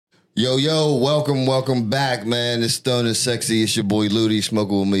Yo, welcome back, man. It's Stone and Sexy. It's your boy Ludy.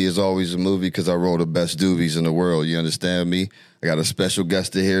 Smoking with me is always a movie because I roll the best doobies in the world. You understand me? I got a special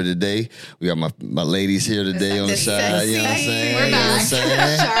guest here today. We got my ladies here today on the side. You know what I'm saying? We're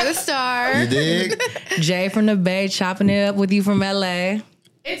back. Star the star. You dig? Jay from the Bay chopping it up with you from LA.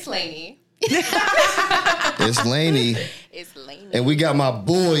 It's Lainey. It's Lainey. It's Lainey. And we got my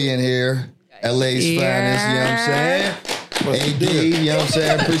boy in here, LA's finest, you know what I'm saying? AD, you know what I'm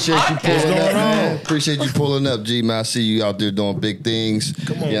saying? Appreciate you pulling up, man. Appreciate you pulling up, G, man. I see you out there doing big things.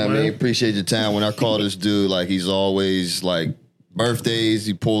 Come on, you know what I man. mean? Appreciate your time. When I call this dude, like, he's always, like, birthdays,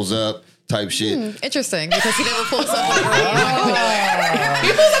 he pulls up type shit. Interesting, because he never pulls up.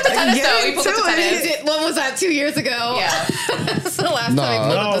 He pulls up to tennis, though. He pulls up to tennis. What was that, 2 years ago? Yeah. That's the last time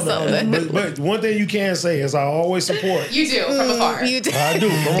he pulled up to something. But one thing you can say is I always support. You do, from afar. You did. I do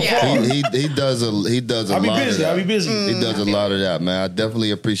from Yeah. afar. He does a I'll be lot busy. of that. I'll be busy. He does a lot of that, man. I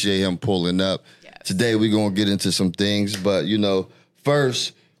definitely appreciate him pulling up. Yes. Today we're gonna get into some things, but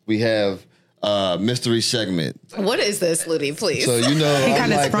first we have mystery segment. What is this, Ludy, please? So He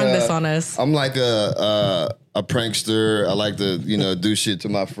kind of sprung this on us. I'm like a prankster. I like to do shit to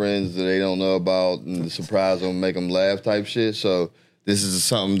my friends that they don't know about and surprise them, make them laugh type shit. So this is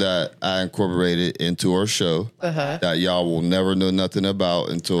something that I incorporated into our show that y'all will never know nothing about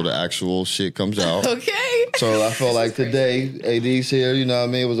until the actual shit comes out. Okay. So I felt like today, AD's here, you know what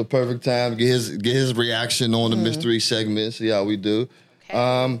I mean? It was a perfect time to get his reaction on the mystery segment, see how we do.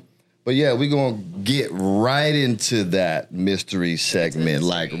 Okay. But yeah, we're going to get right into that mystery segment,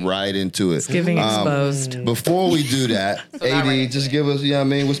 like right into it. It's giving exposed. Before we do that, So not AD, right just into give us, you know what I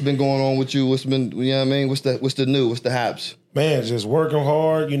mean, what's been going on with you? What's been, you know what I mean? What's the new? What's the haps? Man, just working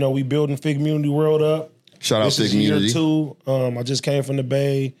hard. You know, we building Cuhmunity World up. Shout out This to is year Cuhmunity. 2. I just came from the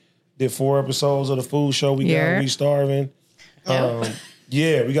Bay. Did 4 episodes of the food show. We Yeah. got We Starving.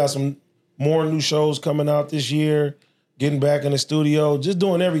 Yeah, we got some more new shows coming out this year. Getting back in the studio. Just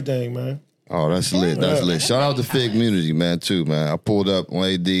doing everything, man. Oh, that's lit. That's lit. Shout out to Cuhmunity, man, too, man. I pulled up on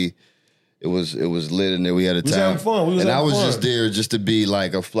AD. It was lit in there. We had a was time. having fun. We was and I having was fun. just there just to be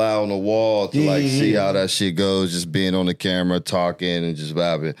like a fly on the wall to see how that shit goes, just being on the camera, talking and just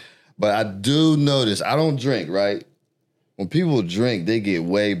vibing. But I do notice, I don't drink, right? When people drink, they get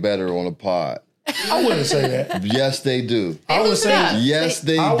way better on a pod. I wouldn't say that. Yes, they do. I would say Yes,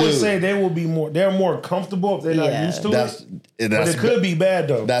 they I do. would say they will be more. They're more comfortable if they're not used to That's it. But it could be bad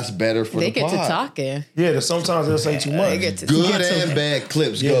though. That's better for They the get to pod. talking. Yeah, sometimes they'll say too much. They get to Good and bad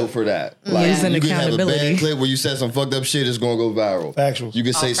clips go for that. Like Losing you can have a accountability. bad clip where you said some fucked up shit, it's gonna go viral. Factual. You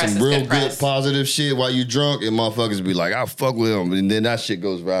can say press some is real good good press. positive shit while you drunk, and motherfuckers be like, "I fuck with him," and then that shit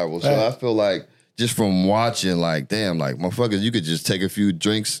goes viral. So I feel like just from watching, like, damn, like motherfuckers, you could just take a few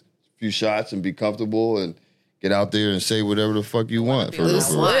drinks, few shots, and be comfortable and get out there and say whatever the fuck you want. For real, Loose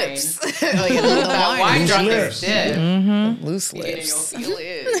for real. lips. Like a little That wine. wine drunk lips. is shit. Loose Getting your lips.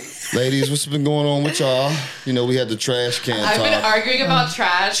 feelings. Ladies, what's been going on with y'all? You know, we had the trash can I've talk. been arguing about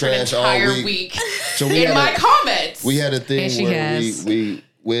trash for an Trash all entire week. week So we in had my a- comments. We had a thing And she where has.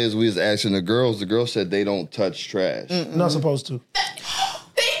 we was asking the girls said they don't touch trash. Not supposed to.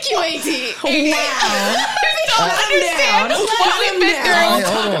 Thank you, AD. Wow. You don't understand what we've been Hey,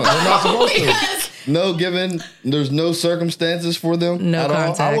 through. hold on. They're not supposed to. Yes. No, there's no circumstances for them No at all.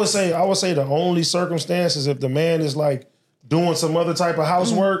 contact. I would say the only circumstances if the man is like doing some other type of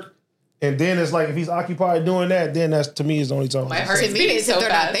housework, and then it's like if he's occupied doing that, then that's to me is the only time. My heart To is me, beating it's so if they're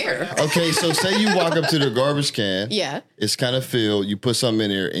not fast. there. Okay, so say you walk up to the garbage can. Yeah. It's kind of filled. You put something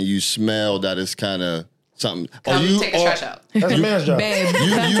in there, and you smell that it's kind of something. Come take the trash out. That's a man's job. Babe,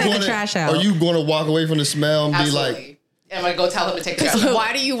 come take the trash out. Are you going to walk away from the smell and Absolutely. be like, I'm going to go tell him to take the trash out.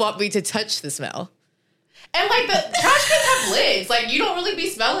 Why do you want me to touch the smell? And like the trash cans have lids. Like you don't really be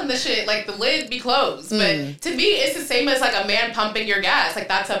smelling the shit. Like the lid be closed. But to me, it's the same as like a man pumping your gas. Like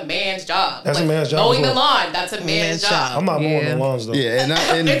that's a man's job. That's like, a man's job Mowing as the well. lawn. That's a man's job. I'm not mowing Yeah. the lawns though. yeah?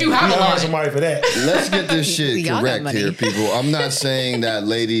 And If you have You a hire lawn. somebody for that. let's get this shit Y'all got correct money. here, people. I'm not saying that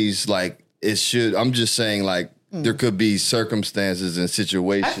ladies like it should. I'm just saying like there could be circumstances and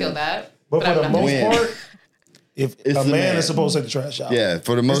situations. I feel that. But for the I'm not- most When? part, if It's a the man man. is supposed to take the trash out. Yeah,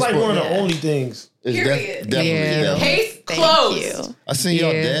 for the It's most like part. one of the Yeah. only things. It's Period. definitely. Yeah. definitely. Case Thank closed. you. I seen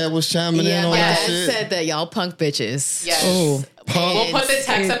your Yeah. dad was chiming in Yeah, on my that dad shit. said that y'all punk bitches. Yes. Ooh. We'll put the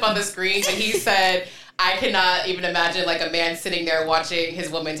text up on the screen, but he said, I cannot even imagine like a man sitting there watching his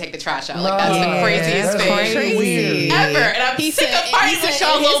woman take the trash out. Like that's Yeah, the craziest that's thing crazy. Weird. ever. And I'm sick of fighting with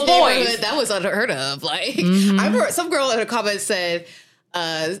y'all in his little boys. neighborhood, that was unheard of. Like I remember some girl in a comment said,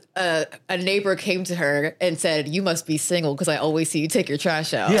 a neighbor came to her and said, "You must be single because I always see you take your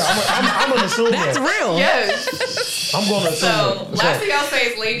trash out." Yeah, I'm gonna assume That's that. real. Yes. I'm gonna assume So, that. last thing I'll say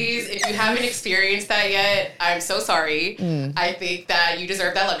is, ladies, if you haven't experienced that yet, I'm so sorry. I think that you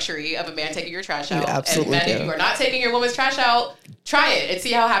deserve that luxury of a man taking your trash out. absolutely and men, do. if you are not taking your woman's trash out, try it and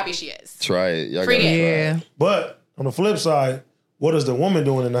see how happy she is. Try it. Y'all Free gotta it. try Yeah. But on the flip side, what is the woman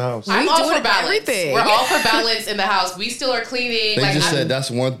doing in the house? I'm all doing for balance. everything. We're all for balance in the house. We still are cleaning. They just I'm- said that's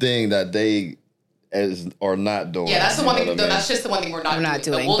one thing that they are not doing. Yeah, that's the one You thing. know what I mean? That's just the one thing we're not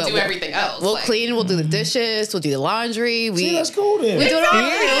doing. But we'll do everything else. We'll like- clean. We'll do the dishes. We'll do the laundry. See, that's cool then. We do it all.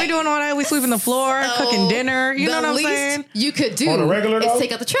 Yeah, we doing all that. We sweeping the floor, cooking dinner. You know what I'm least saying? you could do On a regular, is though?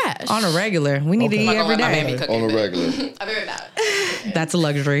 take out the trash. On a regular. We need to I'm eat not gonna every let my man be day. cooking, On a but regular. Other than that, That's a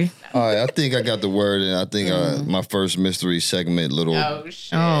luxury. All right, I think I got the word, and I think my first mystery segment little oh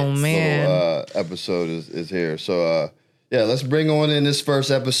shit. Oh man. episode is here. So yeah, let's bring on in this first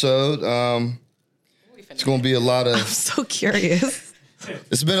episode. It's gonna be a lot I'm of. so curious.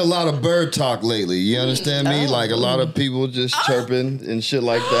 It's been a lot of bird talk lately. You understand me? Like a lot of people just chirping and shit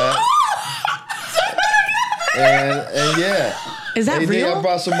like that. and yeah. Is that Hey, D, real? I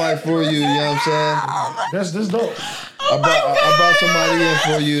brought somebody for you. You know what I'm saying? That's dope. I brought somebody in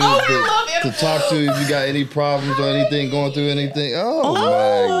for you I love to talk to if you got any problems or anything, going through anything. Oh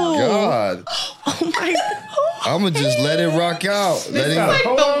my God. Oh my god. I'ma just let it rock out.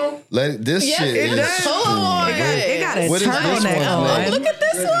 Let this shit it is does. Oh, It got a What is this turtleneck one's on. name? Look at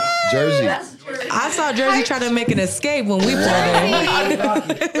this one. Jersey. I saw Jersey try to make an escape when we pulled in.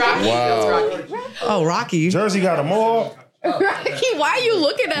 Rocky. Wow. Rocky. Oh, Rocky. Jersey got a more. Rocky, why are you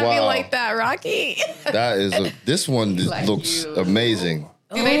looking at me Wow. like that, Rocky? That is this one Like looks you. amazing.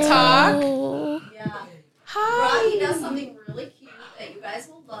 Do they talk? Yeah. Hi. Rocky does something really cute that you guys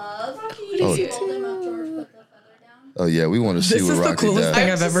will love. Oh. Hold him up, George. Put the feather down. Oh yeah, we want to see This what is the Rocky coolest does.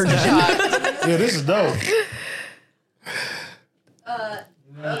 thing I've ever done. Yeah, this is dope.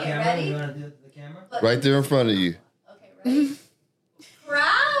 Okay, ready? You want to do the camera? Right there in front of you. Okay, ready?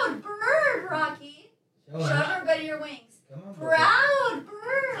 Proud bird, Rocky. Show Show him. everybody your wings. Come on, Proud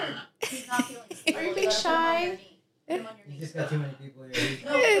bird. He's not feeling safe. Are you You being gotta put him on shy? your knee. Put him on your You knee. just got too many people here.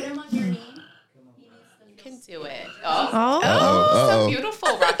 No, put him on your knee. He needs to Can feel do it. Oh. So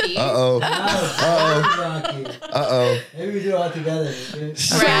beautiful, Rocky. Uh-oh. Rocky. Uh-oh. Maybe we do it all together. dude.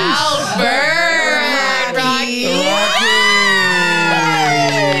 Proud bird, Rocky.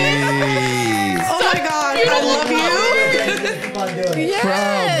 Oh my god. I love you. Keep on doing it.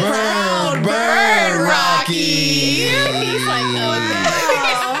 Proud bird, Rocky. He's like,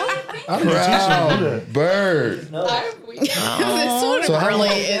 I didn't know Tisha do that. Proud bird. this one So how really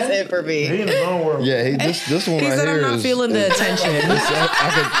long- is it for He me. in his own world. Yeah, this one He right said here I'm not is- feeling the attention.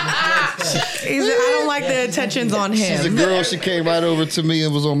 I He said I don't like the attention's on she's a him. girl. She came right over to me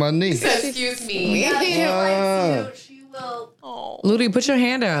and was on my knee. Excuse me. Yeah, she Ah. likes you. She will. Oh, Ludi, put your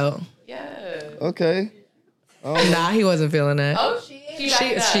hand out. yeah. Okay. Nah, he wasn't feeling it. Oh, She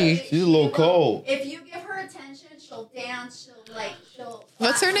She. She's a little cold. If you give her attention, she'll dance. She'll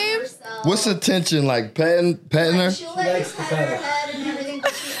What's her flatten name? herself. What's attention like petting her? She'll She let likes you to pet her cuddle. head and everything,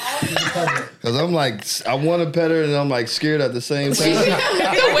 but she also Cause I'm like, I want to pet her and I'm like scared at the same time.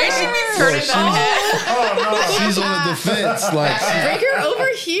 the way she be turning that head. Oh, no. She's on the defense. Like Bring her over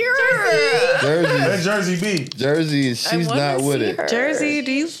here. That Jersey, Jersey B. Jersey, she's not with it. Jersey,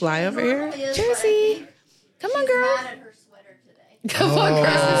 do you fly over here? normally is, Jersey. but I think Come on, she's girl. mad at her sweater today. Come on, girl.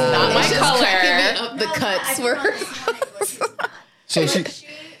 Not my It's just color. keeping up the No, cuts I can were. understand it, but she's mad. So she.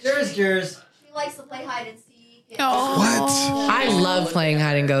 Cheers. She likes to play hide and seek. And What? I love playing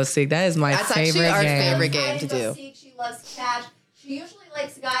hide and go seek. That is my That's favorite actually our game. favorite game hide to and go do. seek, she loves catch. She usually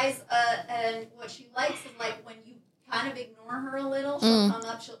likes guys, and what she likes is like when you kind of ignore her a little, she'll come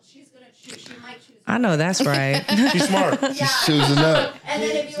up. She's gonna choose. She might choose. I know that's right. She's smart. Yeah. Choosing up. And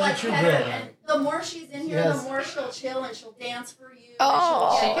then if you like true pet her, girl. and the more she's in here, Yes. the more she'll chill and she'll dance for you.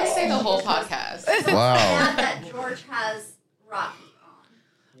 Oh. She And can she'll say the whole podcast. Wow. glad that George has Rocky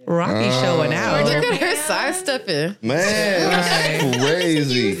on. Rocky showing out. Look at her side stepping. Man, that's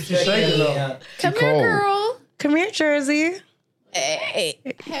crazy. She's shaking though. Come cold. here, girl. Come here, Jersey. Hey.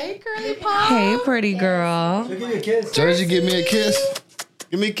 Hey, girly pop. Hey, pretty girl. She'll give you a kiss. Jersey, give me a kiss.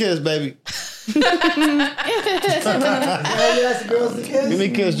 Give me a kiss, baby. Yeah, you ask the girls to kiss. Give me a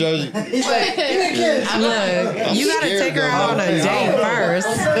kiss, Jersey. He's like, give me a kiss. Look, you gotta scared, take her though. out on a date first.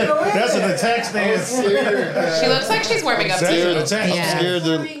 That's an attack stance. She looks like she's warming up That's to an you. attack. Yeah. Scared to.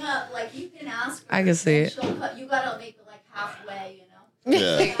 Warming up, like you can ask her. I can see and it. she'll cut- You gotta make it like halfway, you know.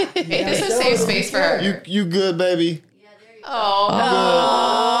 Yeah. Make this a safe space for her. You good, baby? Yeah, there you go.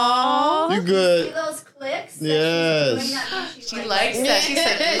 Oh. You See good? those clicks? that Yes. she's doing? That means she She likes that. She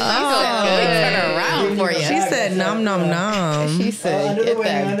said, Turn around for you. She said, "Nom nom nom." She said, Under the "Get wing,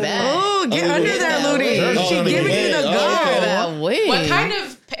 that under the back." Oh, get under that, Ludi. Jersey She under the giving you wing. the Oh, go. okay. That wing. what kind of,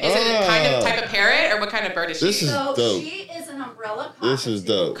 is it kind of type of parrot or what kind of bird is she? This is So dope. she is an umbrella cockatoo. This is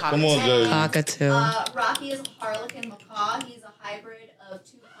dope. Come on, Cockatoo. Jersey. Cockatoo. Rocky is a harlequin macaw. He's a hybrid of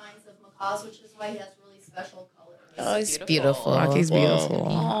two kinds of macaws, which is why he has really special colors. Oh, he's beautiful. Rocky's Wow. beautiful.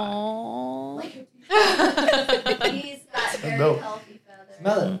 Aww. Like, he's got very dope. healthy feathers.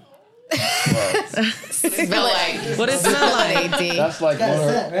 Smell it. Smell it. What does it smell like? AD. That's like Got one a of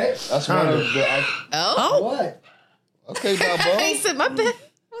her. scent, right? That's one of the. Oh, What? Okay, he Balboa. said, "My bad."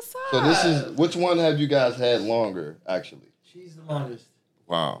 What's up? So this is which one have you guys had longer? Actually. She's the longest.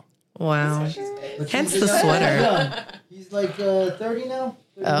 Wow. Wow. But Hence she's the young. sweater. Young. He's like 30 now.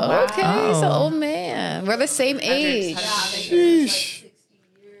 31. Oh, okay. Wow. He's an old man. We're the same age. Yeah, they live like Sheesh. 60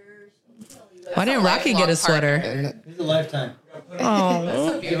 years. Why didn't Rocky get a sweater? He's a lifetime.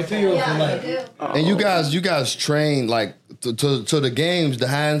 Oh, Like a 2-year-old for Yeah, life. they do. And you guys train like to the games, the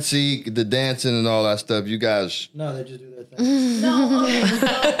hide and seek, the dancing, and all that stuff. You guys. No, they just do their thing. No, okay. So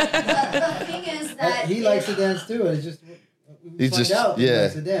the thing is that He likes to dance too. It's just we He's find just- out he yeah.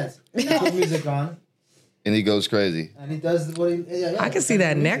 likes to dance. Put music on, And he goes crazy. and he does what he. Yeah, I can see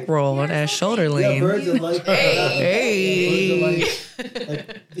that neck roll or that shoulder Yeah, lean. birds are like. Hey. Birds are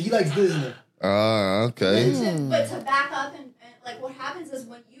like he likes Disney. Okay. But to back up and like what happens is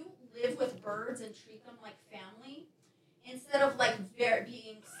when you live with birds and treat them like family, instead of like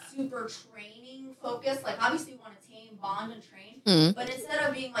being super training focused, like obviously you want to tame, bond, and train, but instead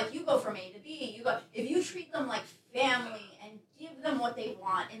of being like you go from A to B, you go if you treat them like family and give them what they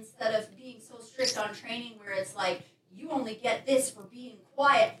want instead of being so strict on training where it's like you only get this for being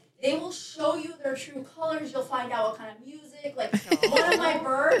quiet. They will show you their true colors. You'll find out what kind of music. Like one of my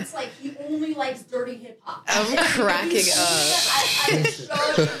birds, like he only likes dirty hip hop. I'm cracking up. I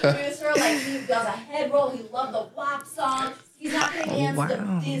showed the producer like he does a head roll. He loved the WAP song. He's not gonna dance wow.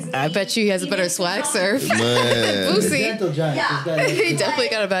 the Disney. I bet you he has a better swag surf. Man. He's a Boosie. gentle giant. Yeah. This guy is- He definitely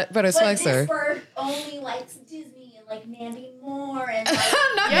got a better But swag this surf. bird only likes Disney and like Mandy Moore and like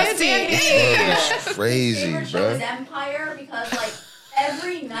Not Yes, Mandy. It's crazy, favorite show is bro. Empire because like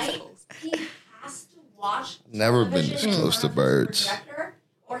every night he has to watch. Never been this television in close to front of his birds. projector,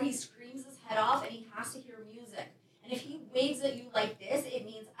 or he screams his head off and he has to hear music. And if he waves at you like this, it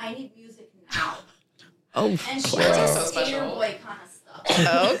means I need music now. Oh, And she Wow. does So skater special. boy kind of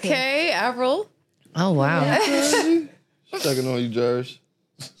stuff. Okay, Avril. oh wow. Checking on you, Jers.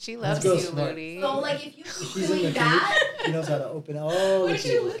 She loves go you, smart. Moody. So like if you keep She's in doing the that, She knows how to open all the What are you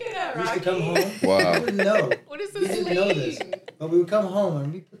cages. looking at, We used to come Rocky? home. Wow. We wouldn't know. What is We this didn't know this. lead? But we would come home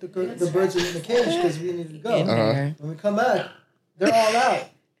and we put the birds in the cage because we needed to go. In there. When we come back, they're all out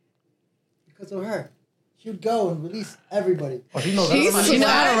because of her. She would go and release everybody. Oh, she knows She's- that. You know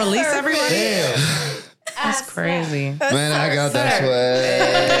how to release Surfing. everybody? Damn. That's crazy. Man, I got that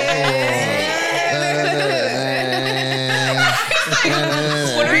swag.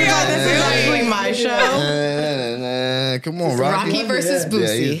 This is actually my show. Come on, Rocky. Rocky versus Yeah,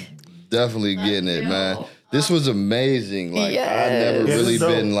 Boosie. he's definitely getting it, man. This was amazing. Like I've Yes. never Yeah, really this is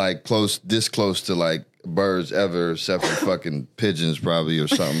dope. been like this close to like birds ever, except for fucking pigeons probably or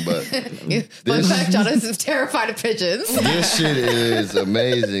something. But Fun This- fact, Jonathan is terrified of pigeons. this shit is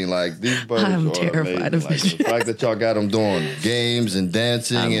amazing. Like these birds I'm are terrified amazing. of Like, the pigeons. fact that y'all got them doing games and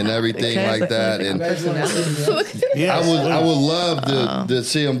dancing and everything because like that, You and guys wanna see me? Yeah, I would love to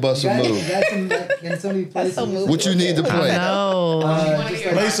see them bust a You move. guys can somebody play some music? What you need to play? No. Just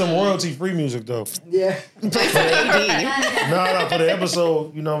play some royalty free music though. yeah. Play some AD. No, for the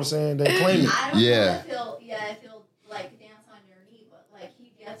episode, you know what I'm saying? They claim it. I don't Yeah. know if he'll like dance on your knee, but like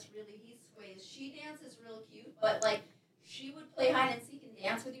he sways. She dances real cute, but like she would play hide and seek and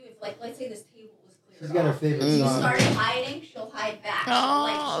dance with you if like let's say this table was cleared. She's got her off. favorite You song. started hiding, she'll hide back.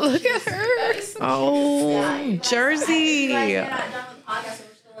 Oh, Like, look at her. Oh, you guys Jersey. get not done with the podcast and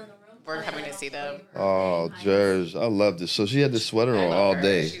we're still in the room. We're coming to see them. Oh, Jers, I love this. So she had this sweater on all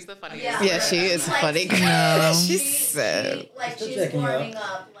day. She's the funniest. Yeah, she is Like, funny. No. She's sad. like Still she's checking you out. warming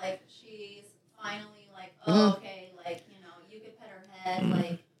up. Like she's finally like, oh, okay, like you know, you could pet her head,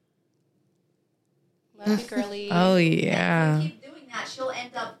 like. Love you, girly. Oh And if yeah. you keep doing that, she'll end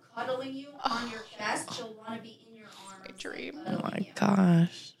up cuddling you on your chest. She'll want to be in your arms. My dream. and Oh my cuddling you.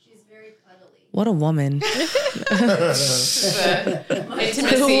 gosh. She's very cuddly. What a woman. The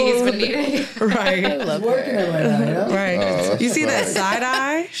intimacy he's been needing. Right. She's working it right now, you know? Right. that's You see that funny. side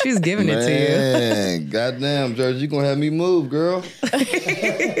eye? She's giving it to you. Man, goddamn, Jers, you gonna have me move, girl.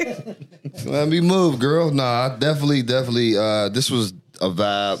 You gonna have me move, girl. Nah, definitely. This was a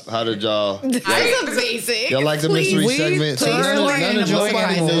vibe? How did y'all? That's amazing. Y'all like the mystery segment? So Please.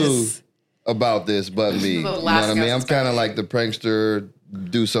 nobody knew about this but me. You know what I mean? I'm kind of like the prankster,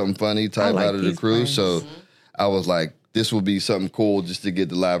 do something funny type out of the crew. So I was like, this will be something cool just to get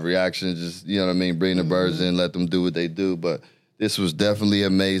the live reaction. Just, you know what I mean? Bring the birds in, let them do what they do. But this was definitely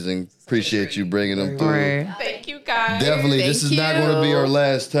amazing. Appreciate you bringing them through. Thank you, guys. Definitely. This is not going to be our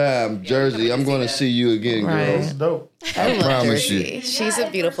last time. Jersey, I'm going to see you again, girl. That's dope. I love promise Jersey. you. She's a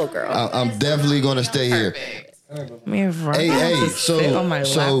beautiful girl. I'm definitely going to stay here. Hey, so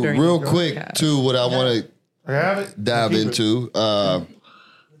real quick, too, what I want I have it. to dive into,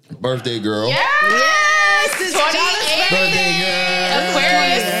 birthday girl. Yes, it's 28. Birthday girl.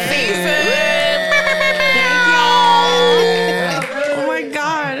 Aquarius season. Oh my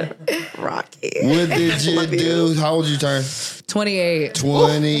God. Rocky. What did you do? How old you turn? 28.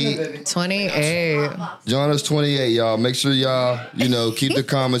 20. 28. Jonah's 28, y'all. Make sure y'all, keep the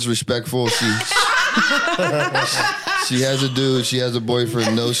comments respectful. She has a dude. She has a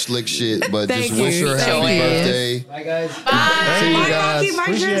boyfriend. No slick shit. But just wish her happy birthday. Bye, guys. See you guys. Bye,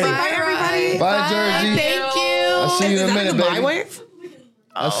 Jersey. Bye, everybody. Bye, Jersey. Thank you. I'll see you in a minute, baby. Wave?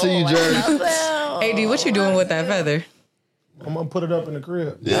 I'll see you, Jersey. AD, what you doing with that feather? I'm gonna put it up in the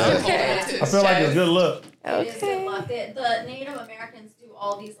crib. Yeah. I feel like it's good luck. It is good luck. The Native Americans do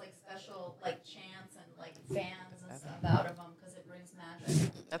all these like special like chants and like fans and stuff out of them because it brings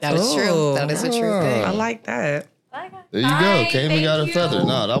magic. That is true. That is a true thing. I like that. There you go. Came and got a feather.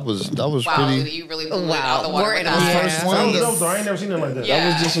 No, that was Wow, pretty. you really blew it out the water. We're with in that. our First That one. was dope, though. I ain't never seen it like that. Yeah.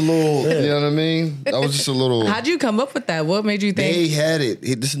 That was just a little. You know what I mean? That was just a little. How'd you come up with that? What made you think? They had it.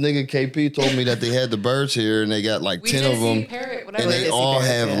 This nigga KP told me that they had the birds here and they got like 10 of them. And they all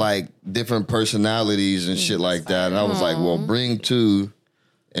have like different personalities and shit like that. And I was like, well, bring 2.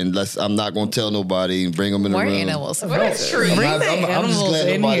 And I'm not gonna tell nobody. Bring them in the More room. animals. What a treat. Bring I'm the just animals glad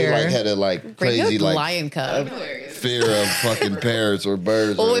in nobody here. like had a Bring crazy a like lion cub. fear of fucking parrots or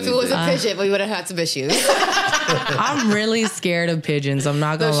birds. Well, or if it was a anything. pigeon, we would have had some issues. I'm really scared of pigeons. I'm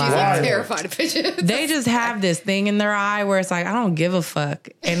not So gonna she's lie. terrified of pigeons. They just have this thing in their eye where it's like, I don't give a fuck.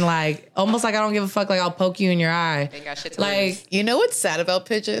 And like, almost like I don't give a fuck, like I'll poke you in your eye. They got shit to Like, lose. You know what's sad about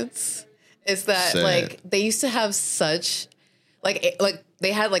pigeons? Is that Sad. like they used to have such like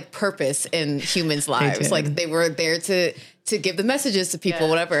they had like purpose in humans' lives. did. Like they were there to give the messages to people,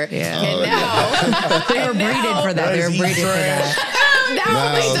 whatever. Yeah. And now they were breeded for that. They were breeded for that.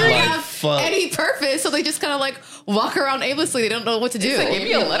 now they it's don't like, have fuck. any purpose, so they just kind of like walk around aimlessly. They don't know what to do. Like, give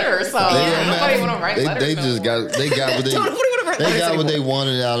me a letter or something. Yeah, Nobody man. want to write letters. They just no more. got what they. Nobody wanna write They letters got what they anymore.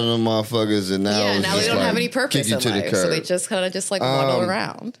 wanted out of them motherfuckers, and now Yeah, it's now they just don't like, have any purpose kick you in to the life, so they curb. just kind of just like waddle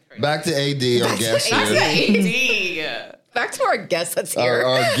around. Back to AD, our guest to AD. here. AD. Back to our guest that's here.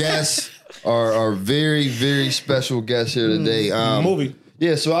 Our guest, our very, very special guest here today. Movie.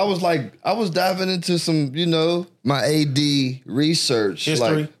 Yeah, so I was diving into some, my AD research, History.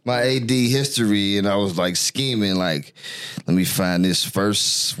 like my AD history, and I was like scheming, like, let me find this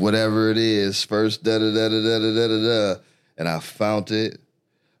first, whatever it is, first da da da da da da da da, and I found it.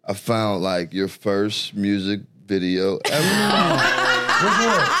 I found like your first music video ever. Which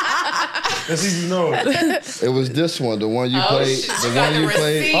one? Let's see if you know it. It was this one, the one you played, shit, the you got one the you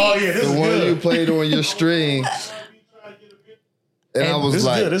played, receipt. Oh yeah, this the is one good. you played on your string. And I was This is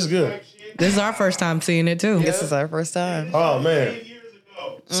like, good. This is good. This is our first time seeing it too. This is our first time. Oh man,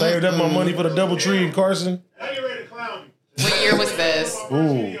 saved up my money for the DoubleTree in Carson. What year was this?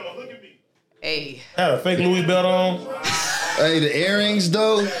 Ooh, Hey. had a fake Louis belt on. hey, the earrings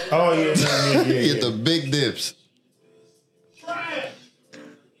though, Oh yeah. get the big dips.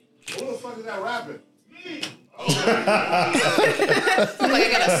 Who the fuck is that rapping? Like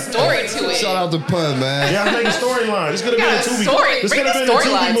I got a story to it. Shout out to Pun, man. Yeah, I'm making storyline. This could have been a Yeah, Tubi. story. This Bring could have the been a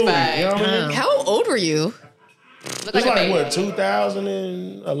Tubi storylines movie. back. You know what I mean? How old were you? Look It's like a like baby. what,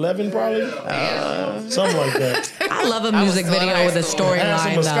 2011 probably? Something like that. I love a was music still in video high with a school. Had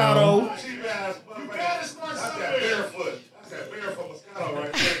some storyline though. Moscato. That's that barefoot. That's that barefoot Moscato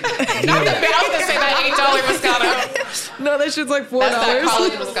right there. Not the I was gonna say that $8 Moscato. No, that shit's like $4. That's that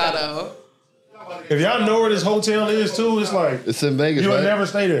college Moscato. If y'all know where this hotel is too, it's like It's in Vegas, you'll right? never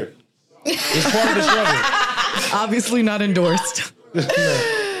stay there. It's part of the struggle. Obviously not endorsed.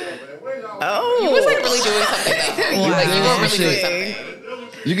 Oh, You was like really doing something though. Like you were really doing something.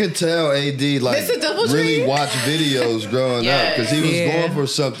 You could tell AD like This a DoubleTree? really watched videos growing up because he was Yeah. going for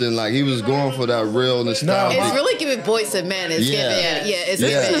something like he was going for that real nostalgia. it's really giving boys and men. It's Yeah. giving, it's Yeah.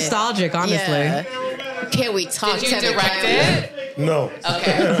 giving Nostalgic, honestly. Yeah. Can we talk? Did you Tevin direct Campbell? it? No.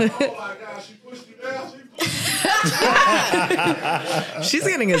 Okay. Oh my God, she pushed you down. She pushed She's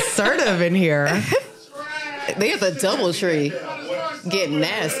getting assertive in here. They have the DoubleTree. Getting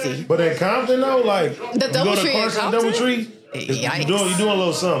nasty. But in Compton though, like The you go to Doubletree in Carson Compton? Doubletree, Yikes. you doing a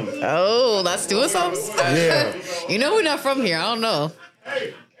little something. Oh, that's doing something. Yeah. You know we're not from here. I don't know.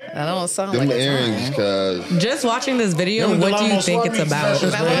 That don't sound Them like it's earrings, cuz. Just watching this video, Remember what do you Delamo think Swap it's Meets about?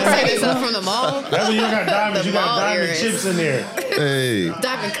 specials, That man? one say this up from the mall. That's when you got diamonds. You got mall diamond earrings. chips in there. Hey.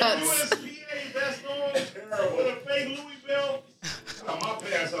 Diamond cuts. PA vest on, with a fake Louis belt. Got my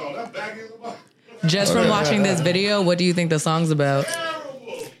pants on. That back is about Just from watching this video, what do you think the song's about?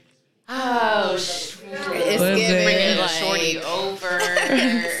 terrible. Oh, shit. It's What is giving it? Bringing like shorty over.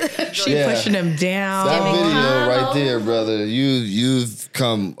 She Yeah. pushing him down. That video right there, brother, you've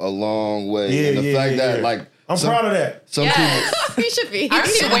come a long way. Yeah, and the yeah, fact yeah, that, yeah. like, I'm proud of that. some Yes. he should be. I've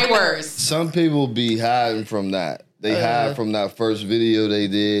seen way worse. some people be hiding from that. They hide from that first video they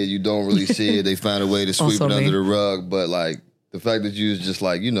did. You don't really see it. They find a way to sweep Also it under me. the rug. But like the fact that you was just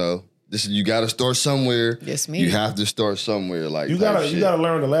like, this you got to start somewhere. Yes, me. You have to start somewhere. Like You type gotta shit.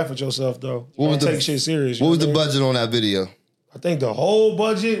 learn to laugh at yourself though. What was Don't the- take shit serious. What was the you know I mean? budget on that video? I think the whole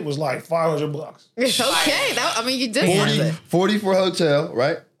budget was like $500. Okay, you did 40, something. 40 for hotel,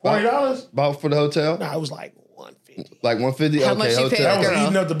 right? $40? About for the hotel? Nah, it was like $150. Like 150? How okay, much you hotel. paid That was girl.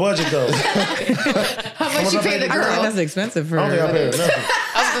 eating up the budget though. How much you I pay paid the the I feel like girl? that's expensive for I don't think I her. paid nothing.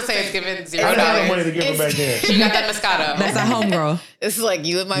 I was gonna say it's giving I $0. didn't have no money to give her back then. She got that Moscato. That's a homegirl. It's like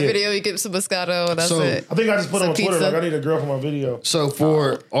you in my Yeah. video, you get some Moscato, and that's So- it. I think I just put Some on Twitter pizza. like I need a girl for my video. So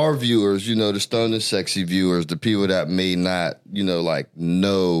for our viewers, the stoned and sexy viewers, the people that may not, like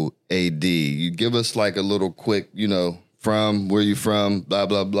know AD, you give us like a little quick, from where you from, blah,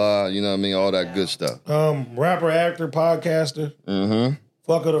 blah, blah, you know what I mean? All that good stuff. Rapper, actor, podcaster. Mm-hmm.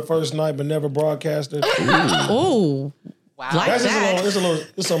 Fucker the first night but never broadcaster. Oh, Wow. like That's just that.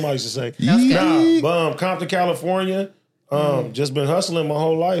 it's something I used to say. Yeah. Nah, Compton, California. Just been hustling my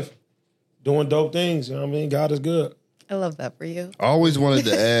whole life. Doing dope things. You know what I mean? God is good. I love that for you. I always wanted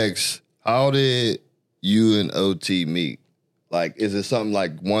to ask, how did you and OT meet? Like, is it something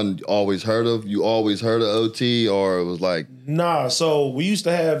like one always heard of? You always heard of OT, or it was like, Nah, so we used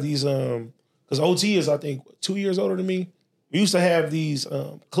to have these because OT is I think 2 years older than me. We used to have these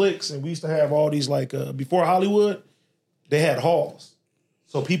cliques, and we used to have all these like before Hollywood, they had halls.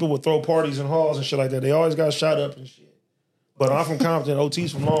 So people would throw parties in halls and shit like that. They always got shot up and shit. But I'm from Compton,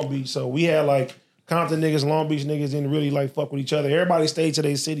 OT's from Long Beach, so we had like Compton niggas, Long Beach niggas didn't really like fuck with each other. Everybody stayed to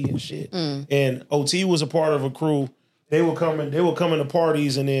their city and shit. And OT was a part of a crew. They would come into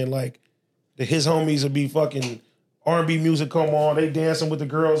parties, and then like his homies would be fucking R&B music come on. They dancing with the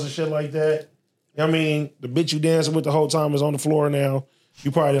girls and shit like that. You know what I mean? The bitch you dancing with the whole time is on the floor now.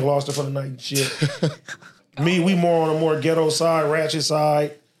 You probably done lost her for the night and shit. Me, we more on a more ghetto side, ratchet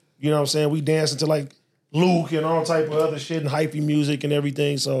side. You know what I'm saying? We dancing to like Luke and all type of other shit and hypey music and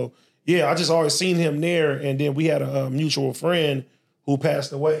everything. So yeah, I just always seen him there. And then we had a mutual friend who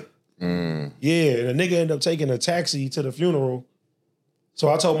passed away. Yeah, and the nigga ended up taking a taxi to the funeral. So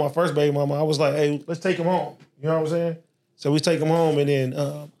I told my first baby mama, I was like, hey, let's take him home. You know what I'm saying? So we take him home, and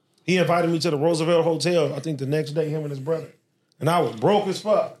then he invited me to the Roosevelt Hotel, I think the next day, him and his brother. And I was broke as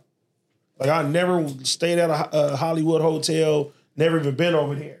fuck. Like, I never stayed at a Hollywood hotel, never even been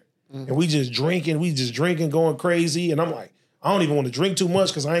over there. And we just drinking, going crazy. And I'm like, I don't even want to drink too much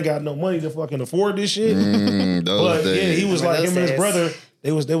because I ain't got no money to fucking afford this shit. those But yeah, days. he was like, Those him and his days. brother,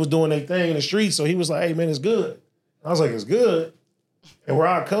 they was doing their thing in the streets. So he was like, hey man, it's good. I was like, it's good. And where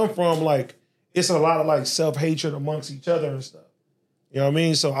I come from, like, it's a lot of like self-hatred amongst each other and stuff. You know what I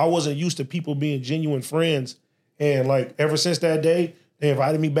mean? So I wasn't used to people being genuine friends. And like ever since that day, they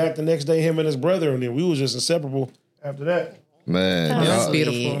invited me back the next day, him and his brother, and then we was just inseparable after that. Man, That's y'all,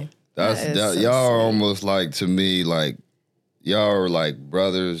 beautiful. that's, That is y'all, so y'all are sweet. almost like, to me, like, y'all are like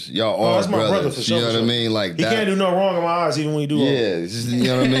brothers. Y'all Oh, are that's my brother brothers. for sure. You know for what I sure. mean? Like He that. can't do no wrong in my eyes, even when he do Yeah, wrong. it's just, you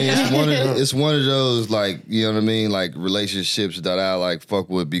know what I mean. It's one of those like, you know what I mean, like relationships that I like fuck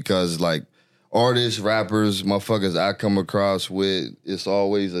with, because like artists, rappers, motherfuckers I come across with, it's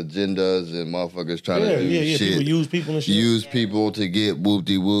always agendas and motherfuckers trying to do Yeah. shit. People use people and shit. Use people to get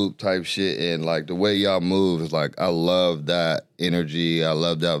whoop-de-whoop type shit, and like the way y'all move is like, I love that energy. I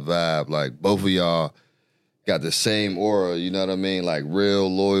love that vibe. Like both of y'all got the same aura, you know what I mean? Like real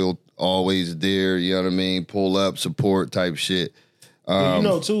loyal, always there, you know what I mean? Pull up, support type shit. And you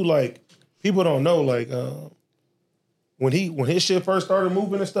know too, like people don't know, like when his shit first started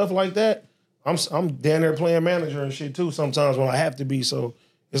moving and stuff like that, I'm down there playing manager and shit too. Sometimes when I have to be, so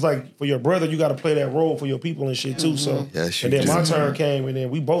it's like for your brother, you got to play that role for your people and shit too. So Yes, you and then do. my turn came, and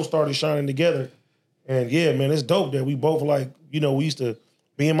then we both started shining together. And yeah, man, it's dope that we both like, you know, we used to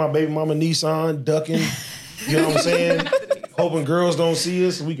be in my baby mama Nissan, ducking, you know what I'm saying? Hoping girls don't see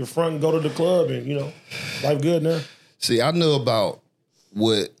us so we can front and go to the club, and you know, life good now. See, I know about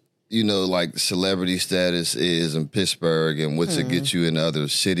what you know, like celebrity status is in Pittsburgh and what's it get you in other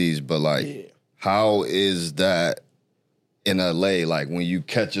cities, but like, how is that in LA? Like when you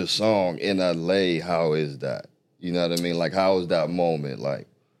catch a song in LA, how is that? You know what I mean? Like, how is that moment? Like,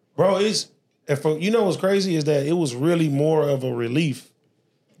 bro, you know what's crazy is that it was really more of a relief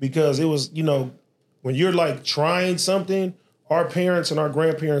because it was, you know, when you're like trying something, our parents and our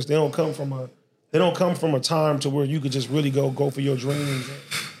grandparents, they don't come from a time to where you could just really go for your dreams. And,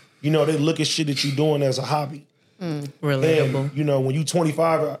 you know, they look at shit that you're doing as a hobby. Relatable. And, you know, when you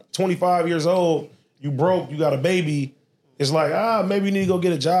 25 years old, you broke, you got a baby, it's like, maybe you need to go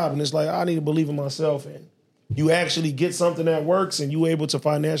get a job. And it's like, I need to believe in myself. And you actually get something that works and you able to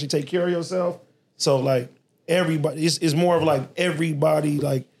financially take care of yourself. So like everybody, it's more of like everybody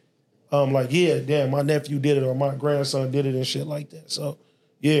like, yeah, damn, my nephew did it or my grandson did it and shit like that. So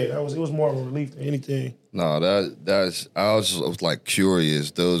yeah, it was more of a relief than anything. no, that's I was like curious.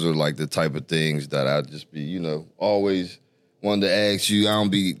 Those are like the type of things that I'd just be, you know, always wanted to ask you.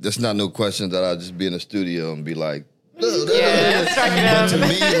 That's not no question that I'd just be in the studio and be like, but to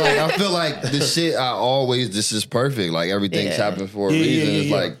me, like I feel like the shit this is perfect. Like everything's happening for a reason.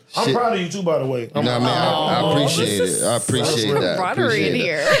 It's like I'm shit. proud of you too, by the way. You know what I mean? I appreciate it. I appreciate that. camaraderie in Appreciate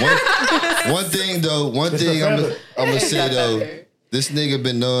here. that. One thing I'm gonna say though, this nigga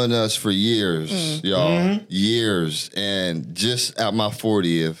been knowing us for years, y'all. Years. And just at my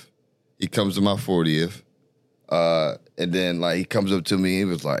 40th, he comes to my 40th. And then like he comes up to me, he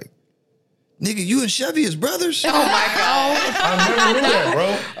was like, nigga, you and Chevy is brothers? Oh my God. I never knew that,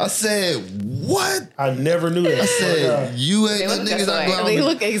 bro. I said, what? I never knew that. I said, you ain't the look niggas just I go out They with.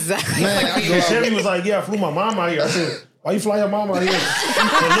 look exactly Man, like I go And out Chevy was like, yeah, I flew my mom out here. I said, why you fly your mom out here?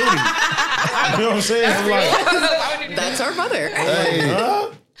 For Louis. You know what I'm saying? I'm like, that's our mother. Hey,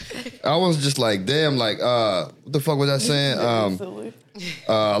 huh? I was just like, damn, like, what the fuck was I saying?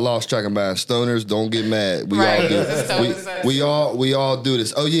 I lost track of mine. Stoners, don't get mad. We all do. We all do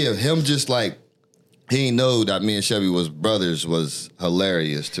this. Oh yeah, him just like he ain't know that me and Chevy was brothers was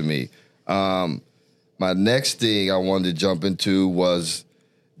hilarious to me. My next thing I wanted to jump into was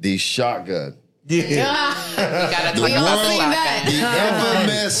the shotgun. Yeah. You gotta talk We all about the seen that. shotgun.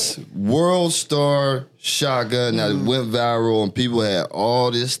 The infamous World Star shotgun that went viral and people had all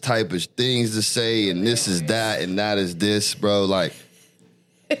this type of things to say and this is that and that is this, bro. Like,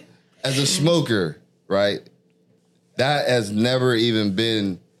 as a smoker, right, that has never even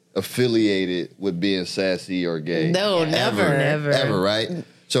been affiliated with being sassy or gay. No, never. Ever, right?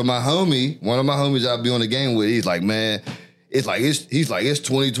 So my homie, one of my homies I'll be on the game with, he's like, man, he's like, it's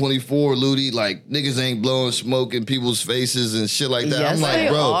 2024, Ludi. Like, niggas ain't blowing smoke in people's faces and shit like that. Yes, I'm like, they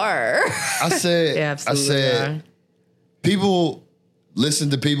bro. are. I said, They I absolutely said, are. people listen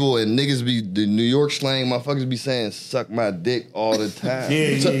to people and niggas be, the New York slang, motherfuckers be saying, suck my dick all the time.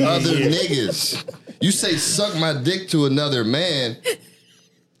 To other niggas. You say, suck my dick to another man.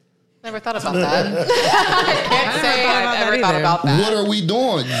 Never thought about that. I can't say I've ever thought about that. What are we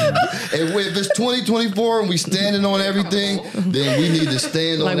doing? If it's 2024 and we standing on everything, then we need to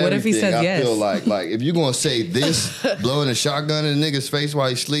stand on Like, everything. what if he says I yes? feel like if you're gonna say this, blowing a shotgun in a nigga's face while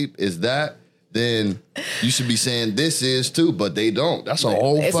he sleep is that, then you should be saying this is too, but they don't. That's a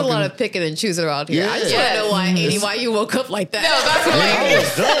whole It's fucking... a lot of picking and choosing around here. I just Yeah. want to know why, Annie, why you woke up like that. No,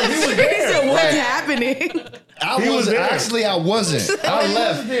 that's what Done. He was there. What's happening? I He was wasn't. there. Actually, I wasn't. I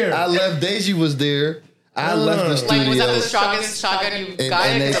left. there. I left. Deji was there. I left the studio. Like, was that the strongest shotgun you got?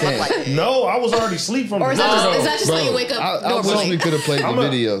 and Because they it looked like it. No, I was already asleep from Or the is that, video. just, is that just Bro, how you wake up I wish we normally? could have played the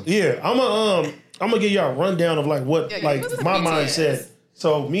video. Yeah, I'm gonna give y'all a rundown of like what Yeah, like give us a my BTS. mindset.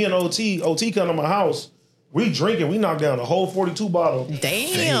 So me and OT come to my house. We drinking. We knock down the whole 42 bottle,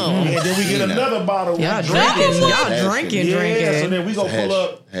 Damn. and then we get another bottle. we Y'all drink. drinking. Y'all That's drinking, Yeah, so drinking. then we go pull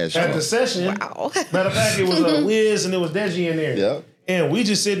up Hash at rock. the session. Wow. Matter of fact, it was Wiz and it was Deji in there. Yeah. And we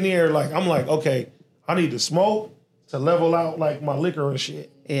just sitting there like, I'm like, okay, I need to smoke to level out like my liquor and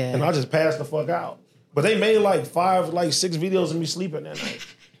shit. Yeah. And I just passed the fuck out. But they made like 6 videos of me sleeping that night.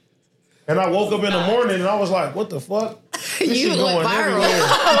 And I woke up in the morning and I was like, what the fuck? This You shit went going viral. everywhere.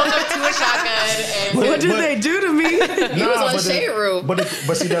 I woke up to a shotgun and What did but- they do to me? He was on but Shade Room. But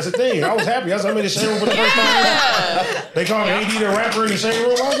see, that's the thing. I was happy. I made the Shade Room for the first time. They called me AD the rapper in the Shade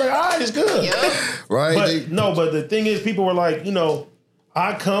Room. I was like, all right, it's good. Right? But the thing is, people were like, you know,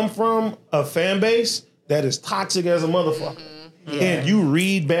 I come from a fan base that is toxic as a motherfucker. And you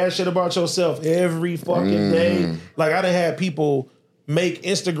read bad shit about yourself every fucking day. Like, I done had people make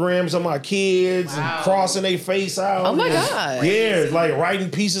Instagrams of my kids and crossing their face out. Oh my And, God. yeah, like writing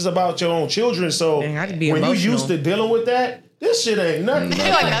pieces about your own children. So Dang, I'd be when emotional. you used to dealing with that, this shit ain't nothing. I feel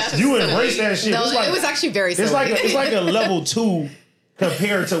like that's just You silly. embrace that shit. No, It's like, it was actually very silly. it's like a level 2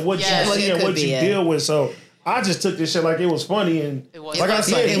 compared to what Yes. you Well, see it and could what be, you yeah. deal with. So I just took this shit like it was funny, and It was. like I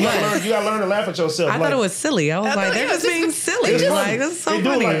said, It you was. gotta learn to laugh at yourself. I thought it was silly. I was like, they're just being silly. It's Like, funny. this is so It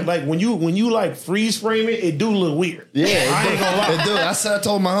do funny. like when you like freeze frame it do look weird. Yeah, I ain't gonna lie. It do. I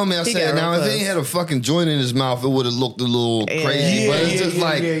told my homie, I He said, got now real if he close. ain't had a fucking joint in his mouth, it would have looked a little crazy. But it's just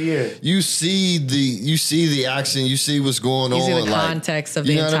like you see the action, you see what's going You on. see the like, context of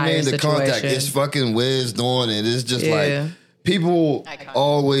you the know what I entire mean? The contact. situation. It's fucking Wiz doing it. It's just Yeah. like people Iconic.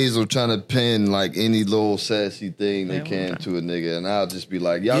 always are trying to pin like any little sassy thing they can to a nigga, and I'll just be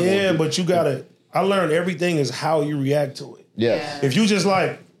like, y'all. Yeah, gonna do- but you gotta. I learned everything is how you react to it. yes. If you just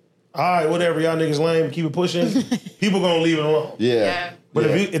like, all right, whatever, y'all niggas lame, keep it pushing. People gonna leave it alone. Yeah. Yeah. But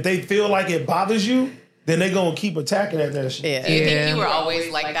Yeah. if they feel like it bothers you, then they gonna keep attacking at that shit. Yeah. Do you Yeah. think you were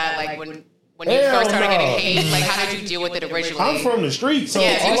always like that? Like when you Hell first started no. getting hate, like how did you deal with it originally? I'm from the street, so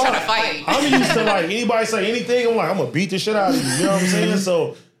Yeah, so you was all trying to fight. I'm used to like anybody say anything, I'm like, I'm gonna beat the shit out of you. You know what I'm saying?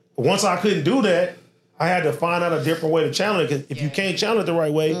 So once I couldn't do that, I had to find out a different way to channel it. Because if you can't channel it the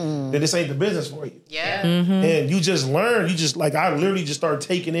right way, then this ain't the business for you. Yeah. And you just learn. You just like I literally just started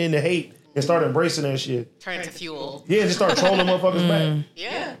taking in the hate and start embracing that shit. Turn it to fuel. Yeah, and just start trolling motherfuckers back.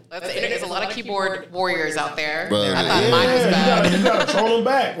 Yeah. There's a lot of keyboard warriors out there. Bro, I yeah. thought mine was bad. You gotta troll them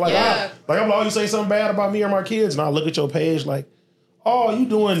back. Like, Yeah. I'm like, you say something bad about me or my kids, and I look at your page like, oh,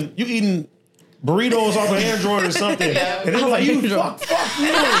 you eating burritos off of Android or something, and they're like, you fuck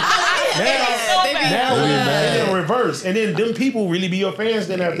you. Now They be we mad. in reverse, and then them people really be your fans.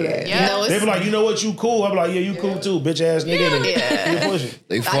 Then after that, Yeah. No, they it's, be like, you know what, you cool. I be like, yeah, you cool too, bitch ass nigga. And Yeah. keep pushing.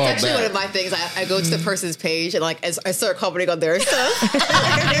 They that's fall actually one of back. my things. I go to the person's page and like as I start commenting on their stuff.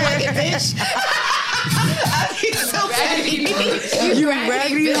 Like, bitch. So bad. You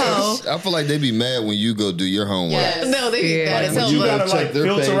raggedy hoe. I feel like they be mad when you go do your homework. Yes. No, they be Yeah. bad as When hell. you You but- gotta check like their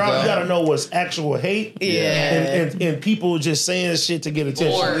filter page out. out. You gotta know what's actual hate. Yeah. And people just saying shit to get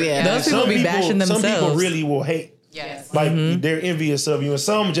attention. Or- Yeah. Those people be bashing Some people themselves. really will hate. Yes. Like they're envious of you, and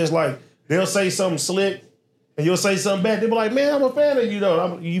some just like they'll say something slick, and you'll say something bad. They'll be like, "Man, I'm a fan of you,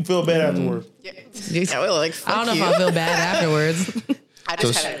 though." You feel bad afterwards. Yeah, we're like, I don't know fuck if I feel bad afterwards. I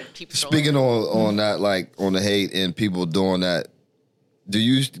just So had to keep scrolling. Speaking on that, like on the hate and people doing that, do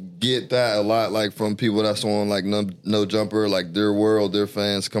you get that a lot, like from people that's on like no jumper, like their world, their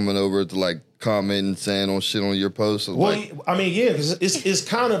fans coming over to like comment and saying on shit on your posts? Well, Like, I mean, yeah, because it's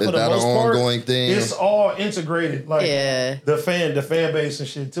kind of Is for the that an most part ongoing thing? It's all integrated, like Yeah. the fan base and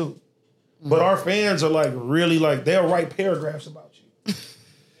shit too. But our fans are like really like they'll write paragraphs about you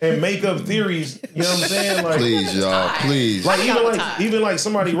and make up theories. You know what I'm saying? Like, please, y'all, please. Like got even the like time. even like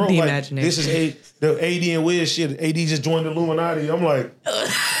somebody wrote The like imagination. this is the AD and Wiz shit. AD just joined the Illuminati. I'm like,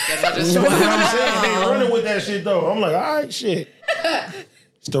 Guess I just you know what I'm saying? They running with that shit though. I'm like, all right, shit.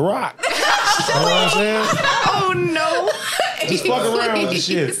 It's The Rock. You know what I'm saying? Oh no. Just fuck around with the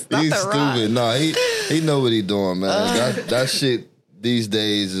shit. He's The Rock. stupid. No, he know what he doing, man. That shit these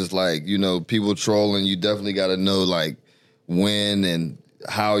days is like, you know, people trolling. You definitely got to know like when and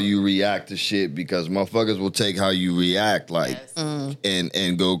how you react to shit, because motherfuckers will take how you react like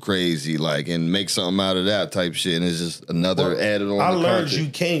and go crazy like and make something out of that type shit, and it's just another added on. I the learned content.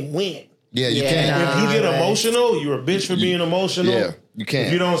 you can't win. Yeah, you Yeah. can't. If you get right. emotional, you're a bitch for being emotional. Yeah, you can't.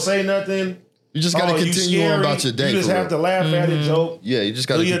 If you don't say nothing, You just got to you continue on scary. about your day. You just for have to real. laugh at it, joke. Yeah, you just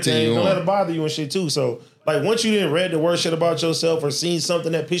got Do to your thing. continue Don't let on. it bother you and shit too. So, like, once you didn't read the worst shit about yourself or seen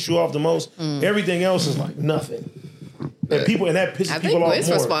something that pissed you off the most, everything else is like nothing. And people, and that pisses I people think off Wiz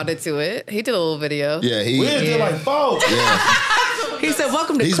more. responded to it. He did a little video. Yeah, he. Wiz did like four. Yeah, He said,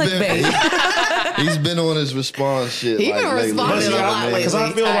 "Welcome to he's clickbait." he's been on his response shit. He like, been lately. responding But see, a lot I mean, because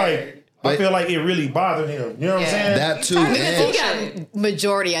I feel Tired. like it really bothered him. You know what I'm Yeah. saying? that too. Because he And, got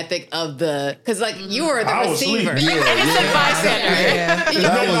majority, I think, of the because like you were the I was receiver. asleep. yeah. Bystander. Yeah. There's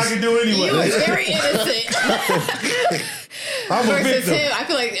That nothing was- I can do anyway. You were very innocent. I'm a Versus victim. him, I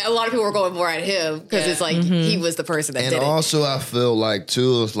feel like a lot of people were going more at him because Yeah. it's like he was the person that And did it. also, I feel like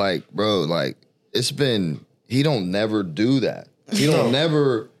too, it's like, bro, like it's been. He don't never do that. He don't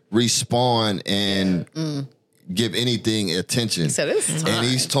never respond and give anything attention. So this is And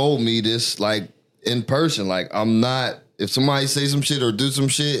he's told me this like in person. Like I'm not. If somebody say some shit or do some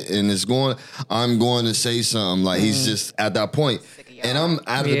shit and it's going, I'm going to say something. Like he's just at that point, and I'm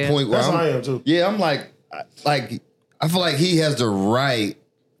at the Yeah. point where That's I'm. how I am too. Yeah, I'm like I feel like he has the right.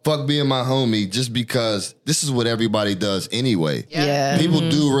 Fuck being my homie, just because this is what everybody does anyway. Yeah. People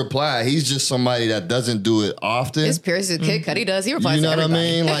do reply. He's just somebody that doesn't do it often. It's Pierce's Kid Cudi does. He replies You know to what I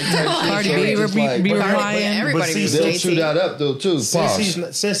everybody. mean? Like type shit. Cardi So B it's just like- be but replying. Everybody But see, was they'll JT. chew that up though too.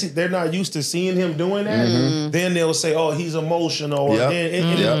 Since they're not used to seeing him doing that, then they'll say, "Oh, he's emotional," Yep.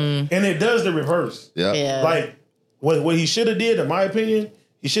 and it does the reverse. Yeah. Yeah. Like what he should have did, in my opinion,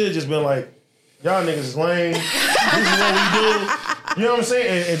 he should have just been like, y'all niggas is lame. This is what we do. You know what I'm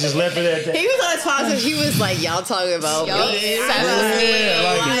saying? And just left it at that. He was on his positive. He was like, y'all talking about me. He's like,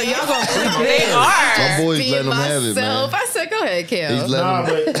 y'all gonna freak They are. My boys Be let him have it, man. myself. I said, go ahead, Kim. He's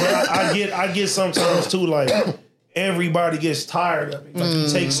letting him. But I get sometimes too, like, everybody gets tired of it. Like, you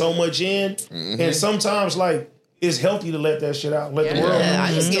take so much in, and sometimes, like, it's healthy to let that shit out. Let the world know.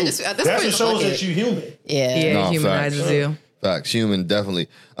 I just get this. At this That point, just shows fuck that it. you human. Yeah. Yeah, No, humanizes facts. you. Facts, human, definitely.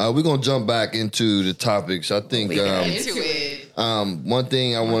 We're gonna jump back into the topics. I think Into it. one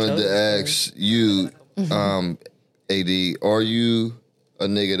thing I wanted to ask you, AD, are you a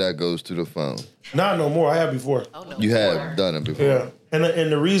nigga that goes to the phone? Not no more. I have before. You have done it before. Yeah, and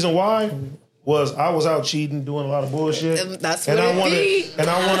the reason why was I was out cheating, doing a lot of bullshit. That's and what I it wanted, be. and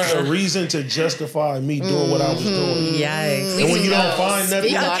I wanted a reason to justify me doing what I was doing. Yikes. And when you don't find nothing,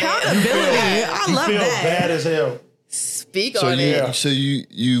 Speak on it. Accountability. I you love feel that. bad as hell. Speak So on it. Yeah.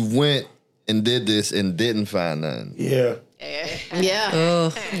 you went and did this and didn't find nothing. Yeah, Yeah.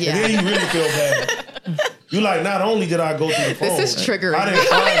 Ugh. and Yeah. then you really feel bad. You like, not only did I go through the phone, This is triggering. I didn't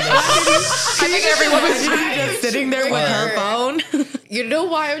find nothing. I think every woman's Just sitting there with her phone. You know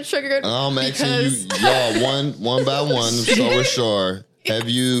why I'm triggered? I'm asking you, y'all, one by one, so we're sure. Have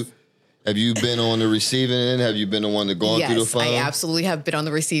you been on the receiving end? Have you been the one that going through the Yes, phone? I absolutely have been on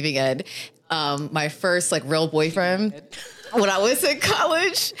the receiving end. My first like real boyfriend when I was in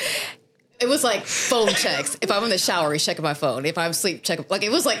college, it was like phone checks. If I'm in the shower, he's checking my phone. If I'm asleep, check. Like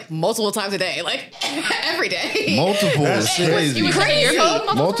it was like multiple times a day, like every day. Multiple is That's crazy. You were checking your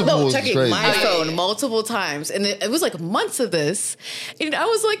phone? Multiple No, is checking crazy. my phone multiple times, and it was like months of this. And I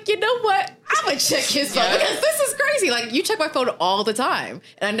was like, you know what? I'm gonna check his phone because this is crazy. Like you check my phone all the time,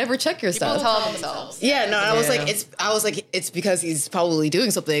 and I never check your People stuff. tell themselves. Yeah, no, I was like, it's because he's probably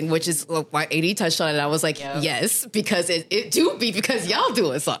doing something, which is why AD touched on it. I was like, yes, because it do be because y'all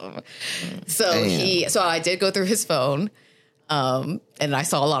doing something. So Damn. so I did go through his phone, and I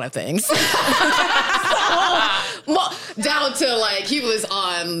saw a lot of things. Down to like he was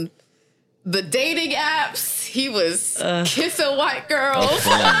on the dating apps. He was kissing white girls.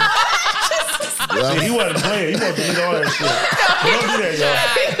 See, he wasn't playing. He wasn't doing all that shit. Don't do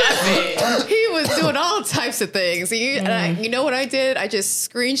that, y'all. He was doing all types of things. You know what I did? I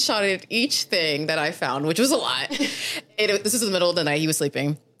just screenshotted each thing that I found, which was a lot. This was in the middle of the night. He was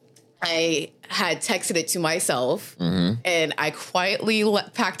sleeping. I had texted it to myself, and I quietly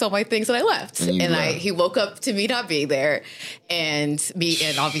packed all my things and I left. And you left. He woke up to me not being there, and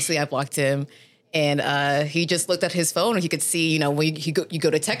obviously I blocked him. And he just looked at his phone, and he could see, when you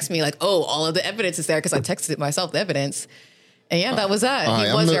go to text me, like, oh, all of the evidence is there because I texted myself the evidence. And yeah, that was that. All He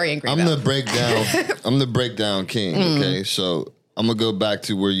right, was I'm very angry. I'm about the it. breakdown. I'm the breakdown king. Okay, so I'm gonna go back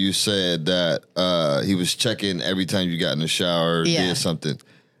to where you said that he was checking every time you got in the shower, or Yeah. did something.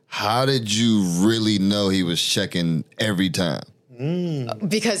 How did you really know he was checking every time?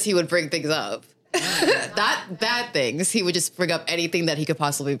 Because he would bring things up. Not bad things. He would just bring up anything that he could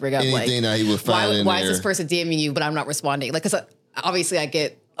possibly bring up. Anything that he would find in why there. is this person DMing you, but I'm not responding? Like, because obviously I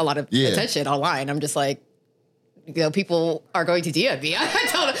get a lot of attention online. I'm just like, people are going to DM me. I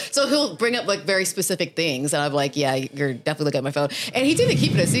tell him. So he'll bring up like very specific things, and I'm like, yeah, you're definitely looking at my phone. And he didn't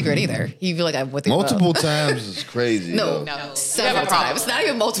keep it a secret either. He'd be like, I'm with your Multiple phone. times is crazy. No, though. several You have a problem. times. Not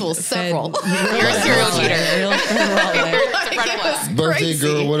even multiple, several. You're a serial cheater. Like, red it flag. was Birthday crazy.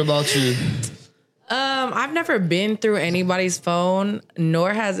 girl, what about you? I've never been through anybody's phone,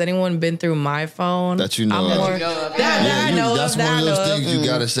 nor has anyone been through my phone. That you know I'm of. more, That you know of. that I know that's of. one That of I those know of. things you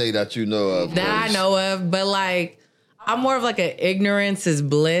gotta say that you know of. That I 'cause- know of, but like I'm more of like an ignorance is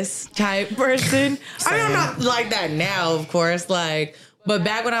bliss type person. I mean, I'm not like that now, of course. Like, but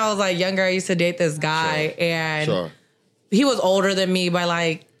back when I was like younger, I used to date this guy, and Sure. he was older than me by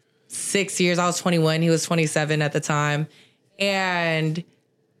like 6 years. I was 21. He was 27 at the time, and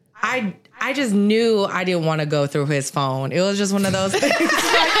I just knew I didn't want to go through his phone. It was just one of those things. Like,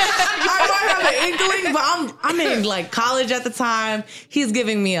 I might have an inkling, but I'm in like college at the time. He's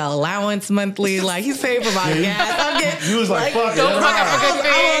giving me an allowance monthly. Like he's paying for my gas. I'm getting, You was like, fuck it. don't that's fuck all it.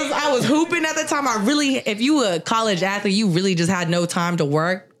 right. I was hooping at the time. I really, if you were a college athlete, you really just had no time to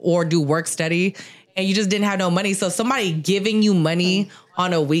work or do work study, and you just didn't have no money. So somebody giving you money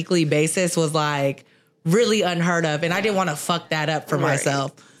on a weekly basis was like really unheard of, and I didn't want to fuck that up for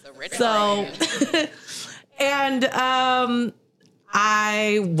myself. So, and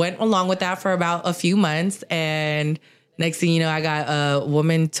I went along with that for about a few months, and next thing you know, I got a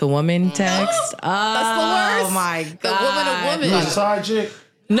woman to woman text. That's the worst. Oh my god! The woman to woman. You was a side chick.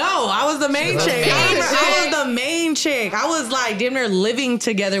 No, I was the main chick. I was the main chick. I was like damn near living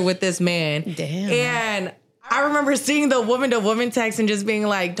together with this man. Damn. And I remember seeing the woman-to-woman text and just being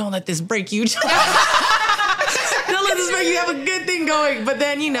like, don't let this break you. Don't let this break you. Have a good thing going. But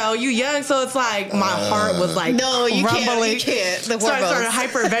then, you young, so it's like my heart was like No, you rumbling. can't. The So I started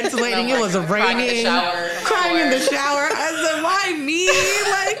hyperventilating. It was raining. Crying in the shower. I said, why me?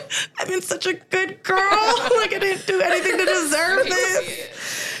 Like, I've been such a good girl. Like, I didn't do anything to deserve this.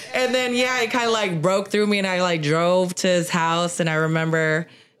 And then, yeah, it kind of like broke through me and I like drove to his house and I remember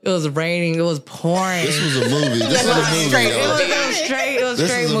it was raining. It was pouring. This was a movie. This is a movie. It was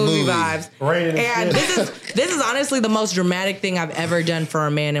straight movie vibes. Raining And this is honestly the most dramatic thing I've ever done for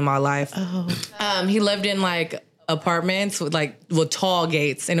a man in my life. He lived in like apartments with tall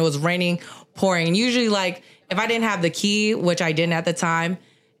gates and it was raining, pouring. And usually like if I didn't have the key, which I didn't at the time,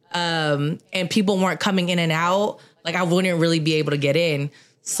 and people weren't coming in and out, like I wouldn't really be able to get in.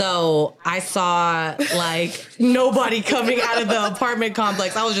 So I saw like nobody coming out of the apartment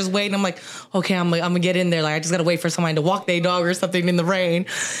complex. I was just waiting. I'm like, okay, I'm gonna get in there. Like I just gotta wait for somebody to walk their dog or something in the rain.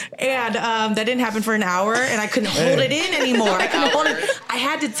 And that didn't happen for an hour, and I couldn't hold it in anymore. I couldn't hold it. I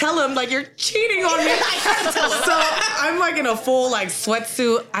had to tell him like you're cheating on me. So I'm like in a full like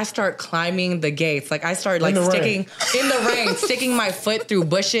sweatsuit. I start climbing the gates. Like I started like sticking my foot through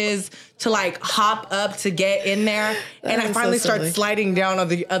bushes to like hop up to get in there. And I finally start sliding down on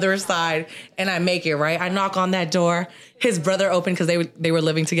the other side and I make it, right? I knock on that door. His brother opened because they were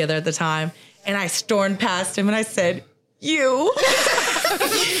living together at the time. And I stormed past him and I said, you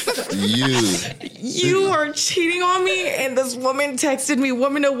are cheating on me. And this woman texted me,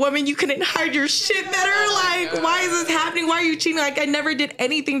 woman to woman, you couldn't hide your shit better. Like, why is this happening? Why are you cheating? Like, I never did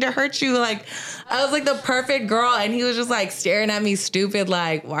anything to hurt you. Like, I was like the perfect girl. And he was just like staring at me stupid.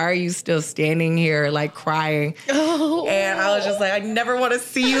 Like, why are you still standing here? Like crying. Oh. And I was just like, I never want to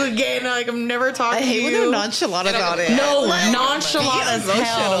see you again. Like, I'm never talking to you. I hate when they're nonchalant about it. No, nonchalant as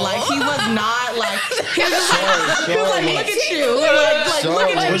hell. Like, he was not like, he was just like, look at you. Like,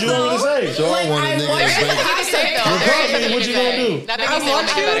 look at what you want me to say? So I want a nigga What you gonna do? I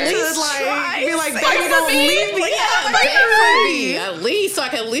want you to like be like, baby, don't leave me. Yeah, beg for me. At least so I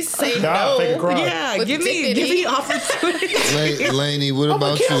can at least say no. Yeah, give me opportunity. Lainey, what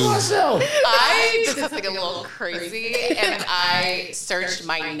about you? I did something a little crazy, and I searched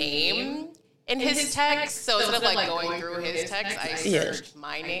my name in his text. So instead of like going through his text, I searched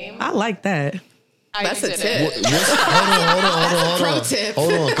my name. I like that. That's a tip. Hold on. Pro tip.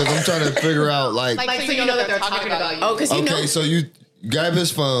 Hold on, because I'm trying to figure out like so you know that they're talking about you. Oh, because you know. Okay, so you grab his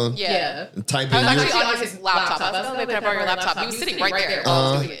phone. Yeah. And type in I was actually on his laptop. I was like, can I borrow your laptop? He was sitting right there.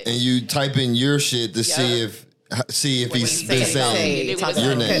 and you type in your shit to see if he's been saying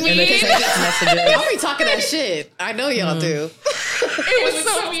your name. Y'all be talking that shit. I know y'all do. It was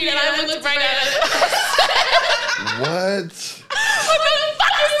so mean, and I looked right at it. What?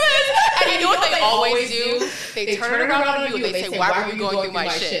 And you know what they always do? They turn around on you and they say, why were you going through my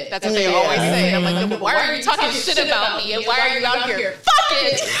shit? That's what they always say. And I'm like, no, but why are you talking shit about me? And why are you out here? Fuck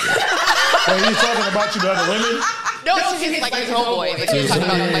it! So he's talking about you to other women? No, to his homeboys. Like, he was talking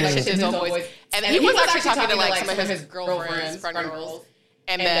about like shit to his homeboys. And he was actually talking to like some of his girlfriends, friend girls.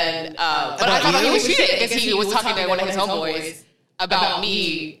 And then, but I thought he was cheating because he was talking to one of his homeboys about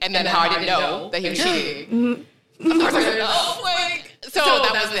me and then how I didn't know that he was cheating. Of course I didn't know. So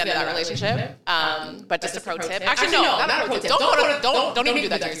that was the end of that relationship. But just a pro tip. Actually, no, not a pro tip. Don't even do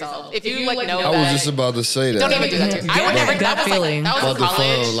that to yourself. If you like know I was just about to say that. Don't even do that to yourself. I would never. That feeling about the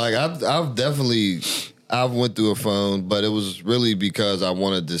phone. Like I've went through a phone, but it was really because I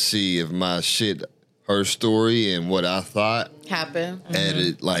wanted to see if my shit, her story, and what I thought happened. And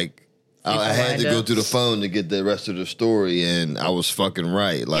it like. I had to go through the phone to get the rest of the story, and I was fucking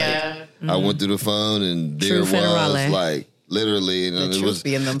right. Like I went through the phone, and there was like literally, and it was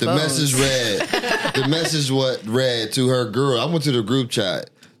the message read. The message read to her girl. I went to the group chat.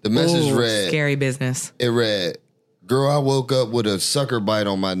 The message read, "Scary business." It read, "Girl, I woke up with a sucker bite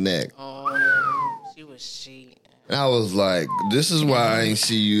on my neck." Oh, she was cheating. And I was like, "This is why I ain't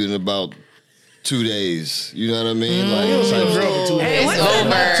see you in about 2 days." You know what I mean? Like it was not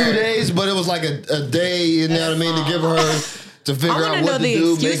 2 days, but it was like a day. You know what I mean? To give her to figure out what to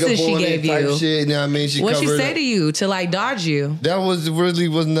do, makeup on it, type shit. You know what I mean? What'd she say to you to like dodge you? That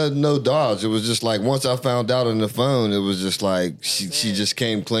wasn't no dodge. It was just like once I found out on the phone, it was just like she just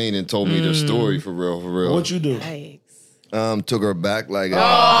came clean and told me the story for real. What you do? Took her back like. Oh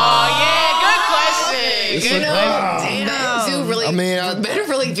yeah, good question. Do really? I mean, better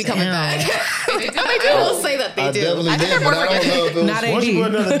really be coming back. I will say that they do. Definitely did, but I don't know if it was. Once you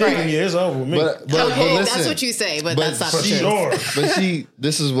put another dick in you, it's over with me. But listen, that's what you say, but that's not true. But see,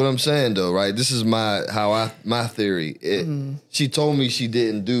 this is what I'm saying though, right? This is my theory. She told me she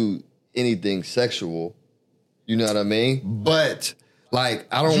didn't do anything sexual, You know what I mean? But like,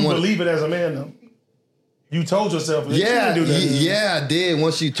 I don't You want believe it as a man though. You told yourself. That Yeah, you didn't do that. yeah, I did.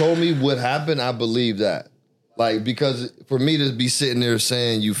 Once she told me what happened, I believe that. Like, because for me to be sitting there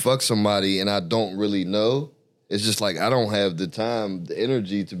saying you fuck somebody and I don't really know, it's just like I don't have the time, the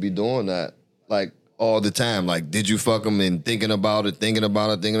energy to be doing that. Like, all the time. Like, did you fuck them and thinking about it.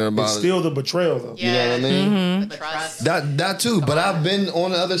 It's still the betrayal though. You know what I mean? The trust. That too. But I've been on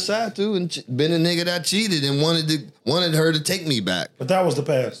the other side too and been a nigga that cheated and wanted her to take me back. But that was the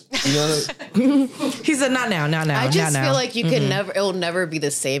past. You know what I mean? He said, not now. I just feel like you can never, it'll never be the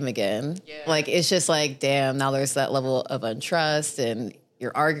same again. Yeah. Like, it's just like, damn, now there's that level of untrust and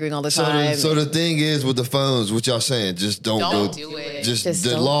you're arguing all the time. So the thing is with the phones, what y'all saying? Just don't do it. Just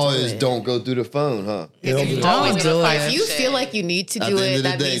the don't law do is it. don't go through the phone, huh? Yeah, You're always gonna fight If you feel like you need to At do the end it, of the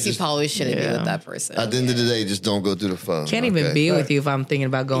that day, means you just- probably shouldn't be with that person. At the end of the day, just don't go through the phone. Can't even be with you if I'm thinking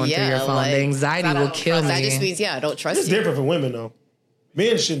about going through your phone. like, the anxiety will kill me. That just means, I don't trust It's you. different for women though.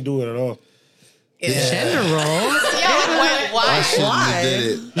 Men shouldn't do it at all. Gender roles. I shouldn't Why? have did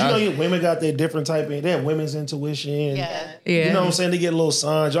it. You know, women got their different type of. They have women's intuition. Yeah. Yeah. You know what I'm saying? They get little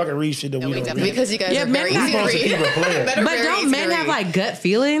signs. Y'all can read shit that we don't read. Because you guys Yeah, are men very not easy to supposed to read. keep it playing. Men are But very don't easy men to have read. like gut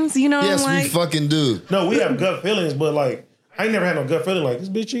feelings? You know, Yes, like we fucking do. No, we have gut feelings, but like I ain't never had no gut feeling like this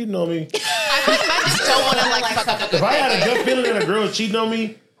bitch cheating on me. I feel like I just don't want to like fuck up a good If I had a thing. gut feeling that a girl cheating on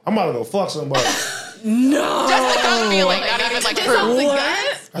me, I'm about to go fuck somebody. no. Just a gut feeling, not even like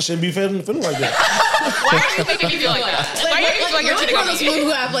proof. I shouldn't be feeling like that. Why are you making me feel like that? Why are you feel like you're cheating on those me? people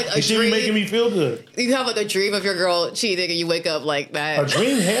who have like a It should be making dream. me feel good. You have like a dream of your girl cheating and you wake up like A that.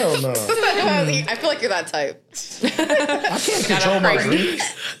 dream? Hell no. I feel like you're that type. I can't control my dreams.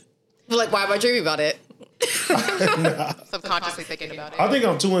 But like, why am I dreaming about it? Subconsciously thinking about I it. think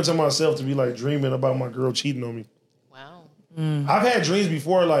I'm too into myself to be like dreaming about my girl cheating on me. Wow. I've had dreams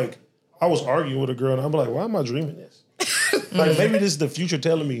before, like I was arguing with a girl and I'm like, why am I dreaming this? Like maybe this is the future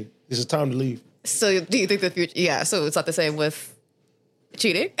telling me this is time to leave. So do you think the future? Yeah. So it's not the same with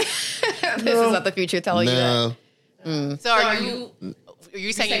cheating. This is not the future telling you that. No. So are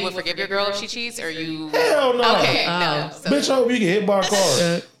you saying you would forgive your girl if she cheats, or you? Hell no. Okay, no. So, Bitch, I hope you get hit by a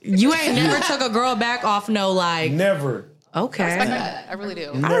car. You ain't never took a girl back off no like. Never. Okay. I really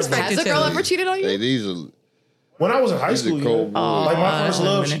do. I respect Has it a girl too. ever cheated on Hey, you? these are When I was in high these school, are cold like boys. my first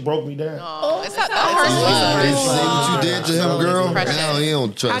love, she broke me down. Oh, it's not that You hard. see what you did to him, girl? Precious. Now he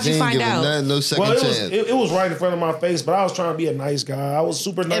don't trust. How'd He you ain't find giving out? nothing, no second Well, chance. it was right in front of my face, but I was trying to be a nice guy. I was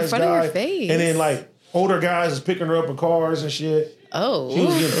super nice front of guy. your face? And then like older guys was picking her up in cars and shit. Oh. She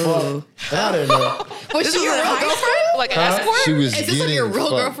was getting fucked. And I didn't know. Was she your real girlfriend? Like an escort? She was Is this like getting your real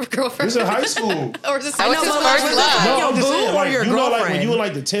fucked. girlfriend? This in high school. Or is this That was his first love. No, Your I'm just boo saying, or like, your you know, like when girlfriend? you in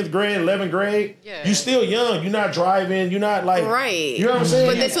like the 10th grade, 11th grade, Yeah. you still young. You're not driving. You're not like Right. You know what I'm saying?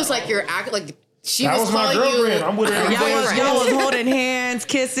 But this was like your act, like she that was my calling girlfriend. you. I'm with her. every day at Y'all was school. holding hands,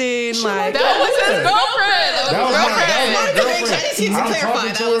 kissing, like. That was his girlfriend. That was my I girlfriend. just need to I'm clarify, talking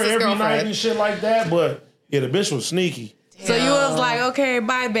that to was her his every night girlfriend. and shit like that. But yeah, the bitch was sneaky. So you was like, okay,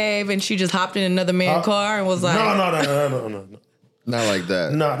 bye, babe, and she just hopped in another man's car and was like, No. Not like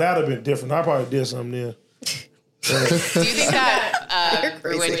that. Nah, that'd have been different. I probably did something there. Do you think that You're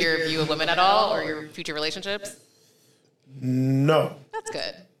crazy. ruined your view of women at all, or your future relationships? No. That's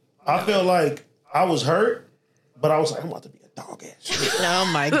good. I felt like I was hurt, but I was like, I'm about to be a dog ass. Oh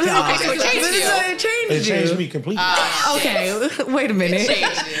my Okay, god. so it changed you. It changed me completely. Okay, wait a minute.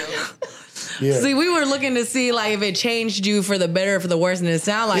 Changed you. Yeah. See, we were looking to see like if it changed you for the better or for the worse, and it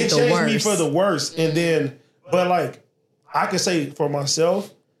sounded like It the changed worst. me for the worse. And then, but like, I can say for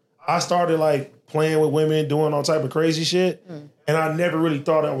myself, I started like playing with women, doing all type of crazy shit. And I never really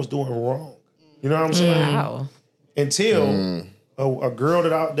thought I was doing wrong. You know what I'm saying? Wow. Until a girl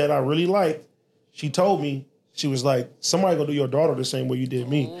that I really liked, she told me, she was like, somebody gonna do your daughter the same way you did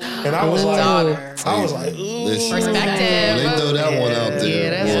me. And I was like, Daughter. ooh. Listen, Perspective. they throw that one out there. Yeah,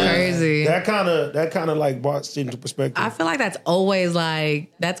 that's boy. crazy. That kind of like brought shit into perspective. I feel like that's always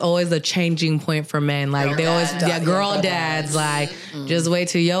the changing point for men. Like they always, girl dads, like just wait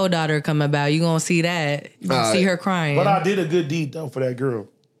till your daughter come about. You gonna see that, see her crying. But I did a good deed though for that girl.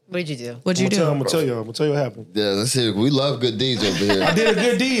 What did you do? What'd you do? I'm gonna tell you what happened. Yeah, let's see. We love good deeds over here. I did a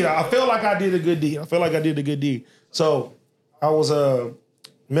good deed. I feel like I did a good deed. So I was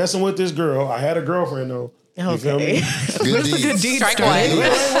messing with this girl. I had a girlfriend though. You feel me? Good deeds. Strike one.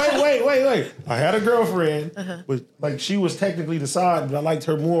 Wait. I had a girlfriend, but like she was technically the side, but I liked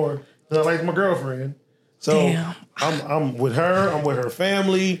her more than I liked my girlfriend. So Damn. I'm with her. I'm with her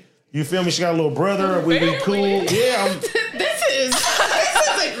family. You feel me? She got a little brother. We cool. Yeah. This is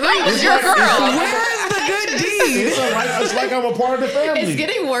a great. It's your girl. Where's the good deed? It's like I'm a part of the family. It's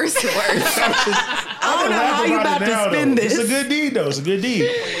getting worse and worse. I don't know how you about to spin this. It's a good deed, though. It's a good deed.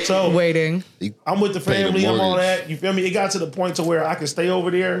 So Waiting. I'm with the family. I'm all that. You feel me? It got to the point to where I could stay over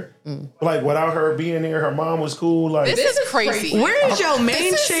there, like without her being there. Her mom was cool. Like This is crazy. Where is your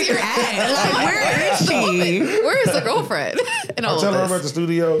main chick at? Like, where is she? Where is the girlfriend? And all I'm telling her I'm of at the this.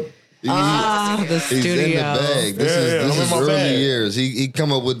 studio. The He's in the studio. bag. This I'm is in my early bag. years. He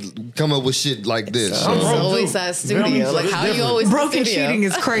come up with shit like this. I'm It's broke, always too. that You feel me? studio. So Like, it's how you different. always Broken studio? cheating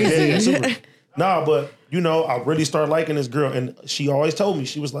is crazy. Yeah, super. Nah, but I really started liking this girl, and she always told me,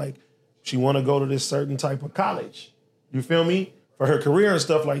 she was like, she want to go to this certain type of college. You feel me? For her career and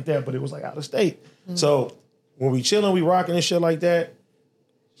stuff like that, but it was like out of state. So when we chilling, we rocking and shit like that,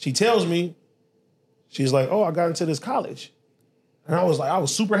 she tells me, she's like, oh, I got into this college. And I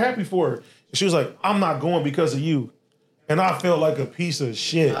was super happy for her. And she was like, I'm not going because of you. And I felt like a piece of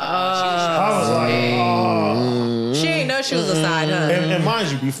shit. I was like, oh. She ain't know she was a side huh? And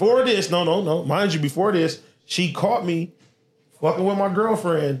mind you, before this, no. Mind you, before this, she caught me fucking with my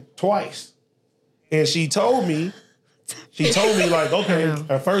girlfriend twice. And she told me like, okay,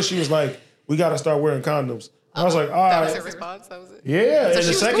 at first she was like, we got to start wearing condoms. I was like, all That was her right. response. That was it. Yeah, and she the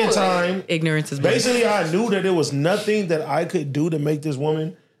was second cool. time, Ignorance is bliss. basically I knew that there was nothing that I could do to make this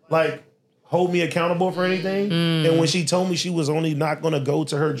woman like hold me accountable for anything. And when she told me she was only not going to go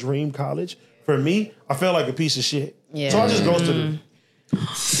to her dream college, for me, I felt like a piece of shit. Yeah. So I just ghosted her.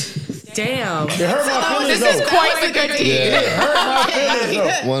 Damn. It hurt my feelings This is though. quite the good deed. It hurt my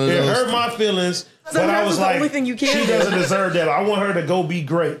feelings though. One of It those- hurt my feelings. But I Sometimes was it's the like, only thing you can she do. doesn't deserve that. I want her to go be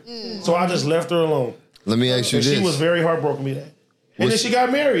great. So I just left her alone. Let me ask you And this: she was very heartbroken with that. And then Was- she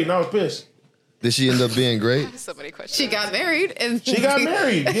got married and I was pissed. Did she end up being great? So many questions. She got married, and She got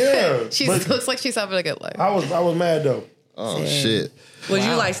married, yeah. She But looks like she's having a good life. I was mad though. Oh shit! Was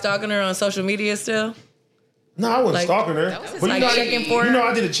you like stalking her on social media still? No, I wasn't Like- stalking her. That was his But like checking for her?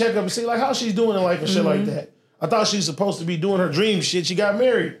 I did a checkup and see like how she's doing in life and shit like that. I thought she was supposed to be doing her dream shit. She got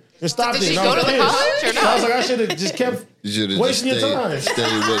married and stopped Did it. she and I go was to the pissed. college or So I was not? like, I should have just kept You should have wasting your time. Stay with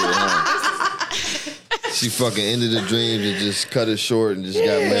it. Huh? She fucking ended the dreams and just cut it short and just got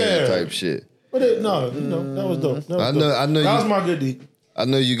married type shit. But that was dope. That was I know- dope. I know That you- was my good deed. I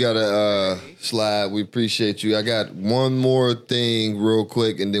know you got a slide. We appreciate you. I got one more thing real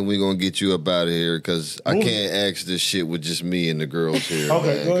quick, and then we're going to get you up out of here because I Ooh. can't ask this shit with just me and the girls here. Okay,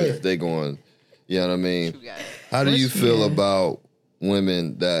 man, go 'cause ahead. They going, you know what I mean? You got it. How do you feel about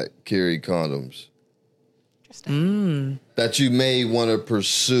women that carry condoms? That you may want to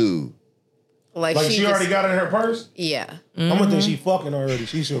pursue. Like Like she just- already got it in her purse. Yeah, I'm gonna think she fucking already.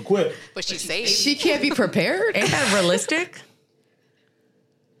 She should quit. But she saved. she can't be prepared. Ain't that realistic?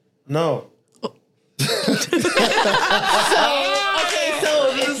 No. Okay, so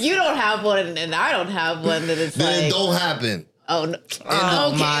if you don't have one and I don't have one, then it's Then it like, don't happen. oh no. Oh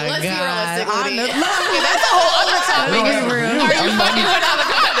Okay, my let's be God. realistic. I Woody. know- That's a whole other topic. It don't happen for you. Are you fucking without a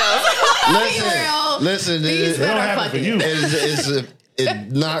condom? Listen, These It men don't are happen for fucking. you.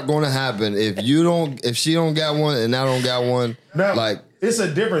 it's not going to happen if she don't got one and I don't got one. Now, Like, it's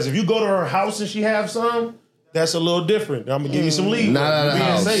a difference. If you go to her house and she have some, that's a little different. I'm gonna give you some leeway. not out of You're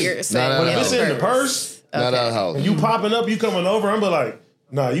being house. safe. You're Not saying out But of if it's house. in the purse Not out of house. and you popping up, you coming over, I'm be like,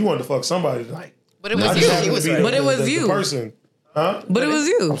 nah, you want to fuck somebody tonight. But it I was just you. happened She was be right. the- But it was the you. person. Huh? But it was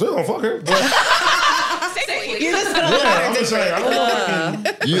you. I'm still gonna fuck her. But You're just gonna yeah, I'm just saying, I don't know if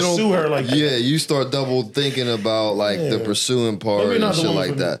I can You pursue her like that. Yeah, you start double thinking about like the Yeah. pursuing part Maybe and not the shit one like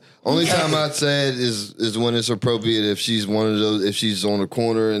for me. that. Only time I said is when it's appropriate if she's one of those, if she's on the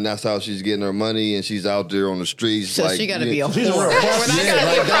corner and that's how she's getting her money and she's out there on the streets. So like, she gotta yeah. be a She's a real whore. prostitute. Yeah,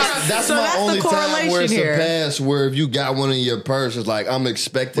 like that's So my that's the only time where correlation it's here. a pass where if you got one in your purse, it's like I'm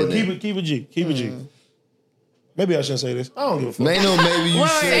expecting But it. keep it G. Keep it G. Maybe I shouldn't say this. I don't give a fuck. May know maybe you Wait,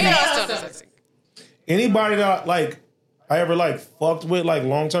 should. wait, Yeah, still doesn't. Anybody that like I ever like fucked with like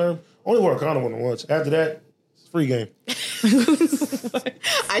long term, only wore a condom on once. After that, it's free game.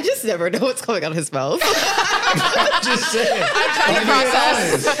 I just never know what's coming out of his mouth. Just saying. Trying to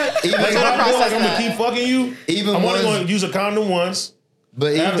process. Even, Like, if I feel like I'm that. gonna keep fucking you, Even I'm only ones- gonna use a condom once.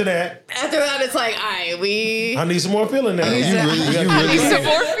 but even, After that, After that, it's like, all right, we. I need some more feeling now. you really Some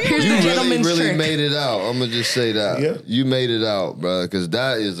more for you. Here's You the gentleman's really trick. made it out. I'm gonna just say that. Yeah. You made it out, bro. Because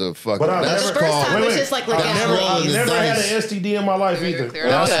that is a fucking. But I've That's never- First called. time Wait, was wait. just like I've never- orgasm. I've never had dice. an STD in my life either. Clear it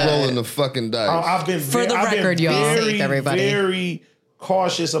That's up. rolling the fucking dice. I've been For the I've been record, y'all. very, Safe, everybody. very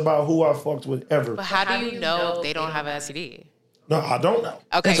cautious about who I fucked with ever. But how do you know they don't have an STD? No, I don't know.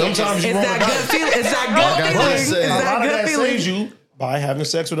 Okay. Sometimes you It's roll that the good dice. feeling. It's that Like good I feeling. just It's said. A lot that of good that feeling. saves you by having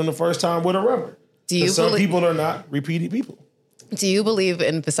sex with them the first time with a rubber. Do you Some believe? people are not repeated people. Do you believe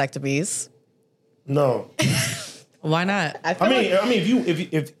in vasectomies? No. Why not? I mean,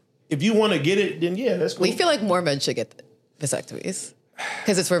 if you want to get it, then yeah, that's cool. We feel like more men should get vasectomies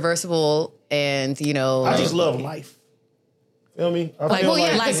because it's reversible, and I just love life. Feel me? I feel yeah,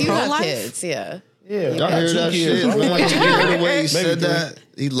 like because you have pro-life? kids, yeah. Yeah, Y'all hear that shit, man? You hear the way he said three. that?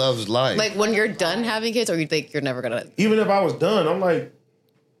 He loves life. Like when you're done having kids, or you think you're never gonna. Even if I was done, I'm like, I'm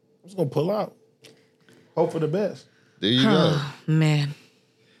just gonna pull out. Hope for the best. There you go. Man.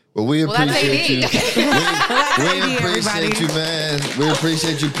 Well, we appreciate you. We AD, appreciate you, man. We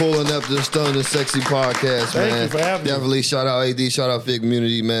appreciate you pulling up the Stone and Sexy podcast, man. Thank you for having me. Definitely shout out AD, shout out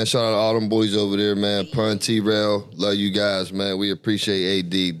Cuhmunity, man. Shout out all them boys over there, man. Pun, T-Rail, love you guys, man. We appreciate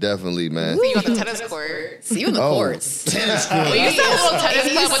AD, definitely, man. See you on the tennis court. See you in the courts. Tennis court. We used to have a little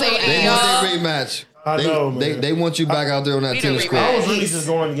tennis club with They AD, want y'all. their rematch. I know, man. They want you back out there on that We tennis do court. I was really just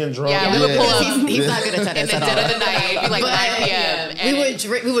going to get drunk. Yeah, we would pull up He's not good at in tennis the at dead of all. the night, it'd be like 9 p.m. We would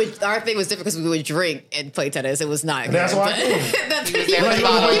drink. Our thing was different because we would drink and play tennis. It was not. And that's good, why but- I came. That's He was there with the Like,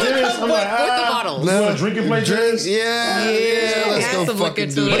 bottle. like this, I'm like, with the bottles. You want to drink and play tennis? Yeah, let's That's go some fucking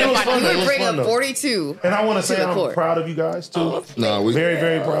wicked do food. But it was that. fun. We It would was bring fun, up though. 42. And I want to say the I'm court. proud of you guys, too. No, we Very,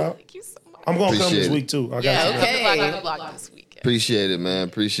 very proud. Thank you so much. I'm going to come Appreciate this it. week, too. I got Yeah, you. okay. on the block this weekend. appreciate it, man.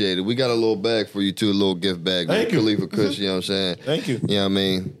 Appreciate it. We got a little bag for you, too, a little gift bag. Thank you. Khalifa Kush, you know what I'm saying? Thank you. You know what I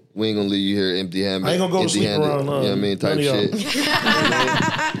mean? We ain't gonna leave you here empty-handed. I ain't gonna go to sleep empty-handed, around, you know what I mean? Type none of shit.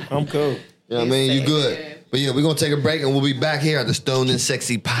 y'all. I'm cool. You know what I mean? You good. But yeah, we're gonna take a break and we'll be back here at the Stone and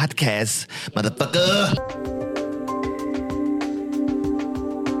Sexy podcast, motherfucker.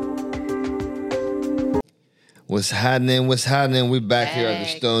 What's happening? What's happening? We back here at the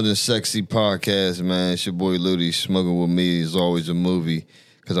Stone and Sexy podcast, man. It's your boy Ludy. Smoking with me is always a movie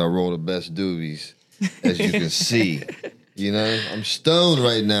because I roll the best doobies, as you can see. You know, I'm stoned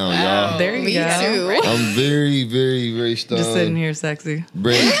right now, y'all. There you Me go. too. I'm very, very, very stoned. Just sitting here sexy.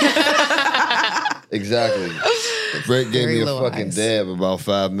 Brett, exactly. Brett gave Very me a low fucking eyes. dab about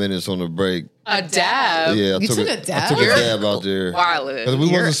 5 minutes on the break. A dab? Yeah, I You took took a I dab? took a You're dab out there because Wildin'. we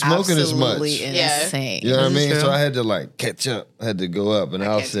You're wasn't smoking as much. absolutely Yeah. insane. You know what I This is mean? true. So I had to like catch up. I had to go up, and I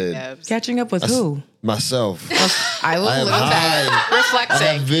Can't do said dabs. Catching up with who? myself. I will I have live with that. high. I have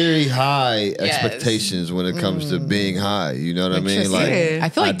Reflecting. very high Yes. expectations when it comes to being high. You know what I mean? Like, Yeah. I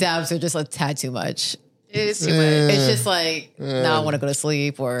feel like dabs are just a tad too much. It is too Yeah. much. It's just like, now I want to go to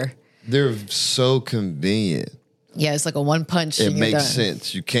sleep, or they're so convenient. yeah, it's like a one punch. It and you're makes done.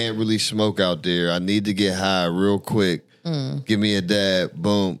 sense. You can't really smoke out there. I need to get high real quick. Give me a dab,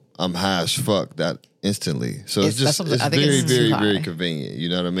 boom, I'm high as fuck that instantly. So it's That's just what- it's I think very, it's too very, high. very convenient. You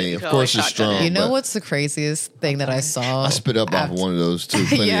know what I mean? Of can course, always it's shotgun it. strong. You know but what's the craziest thing that I saw? I spit up off one of those too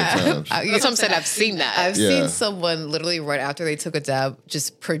plenty of times. I- That's what I'm saying. I've seen that. I've Yeah. seen someone literally right after they took a dab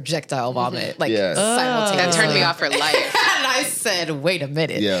just projectile vomit, like Yes. simultaneously. that turned me off for life. And I said, "Wait a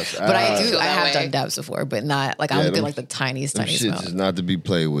minute." Yes, but I I do. feel I that have way. done dabs before, but not like I Yeah, only them- get like the tiniest, Them tiniest shits amount. is not to be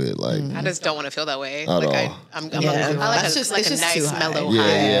played with. Like, I just don't want to feel that way. At Like all. I'm Yeah, I like that's a, just- like it's a just nice too high. mellow yeah,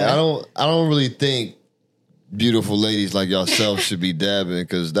 high. yeah. I don't really think beautiful ladies like yourself should be dabbing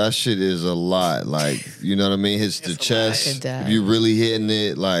because that shit is a lot. Like, you know what I mean? Hits the Good chest. dab. If you really hitting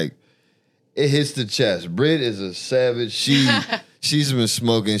it, like it hits the chest. Britt is a savage. She's been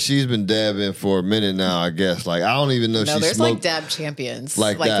smoking. She's been dabbing for a minute now, I guess. Like I don't even know No, she there's smoked like dab champions,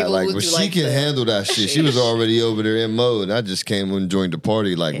 like that. people Like, who but do, she like, can the- handle that shit. She was already over there in mode. I just came and joined the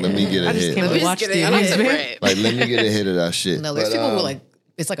party. Like, let me get a I just hit. came Let me to just watch get the it. I like to event. Brit. Like, let me get a hit of that shit. No, there's But, people who like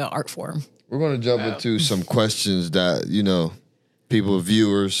it's like an art form. we're going to jump into some questions that, you know, people,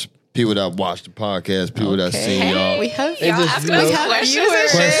 viewers, people that watch the podcast, people that seen y'all. We have They just, Ask you us know, questions and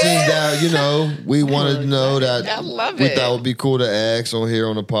shit. questions that, you know, we wanted to know that I love we it. thought would be cool to ask on here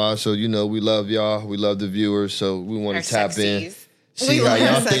on the pod. So, you know, we love y'all. We love the viewers. So we want Our to tap in, sexies. see how love y'all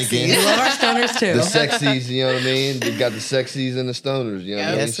our thinking. sexies. Love our stoners too. The sexies, you know what I mean? We got the sexies and the stoners, you know what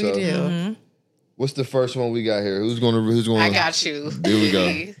I mean? Yes, we do. What's the first one we got here? Who's going to I got you. There we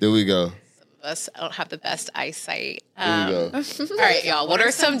go. There we go. Us, I don't have the best eyesight. There we go. All right, y'all. What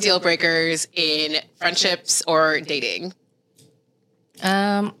are some deal breakers in friendships or dating?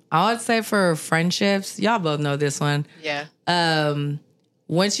 I would say for friendships, y'all both know this one. Yeah.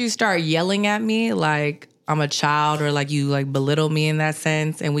 Once you start yelling at me like I'm a child or like you like belittle me in that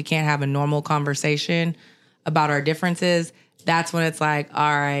sense and we can't have a normal conversation about our differences, that's when it's like,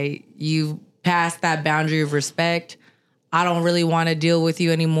 all right, you've passed that boundary of respect. I don't really want to deal with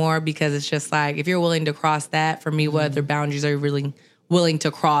you anymore because it's just like, if you're willing to cross that, for me, what other boundaries are you really willing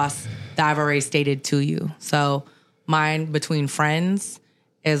to cross that I've already stated to you? So mine between friends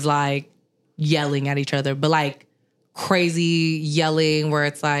is like yelling at each other, but like crazy yelling where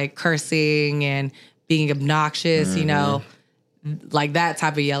it's like cursing and being obnoxious, you know, like that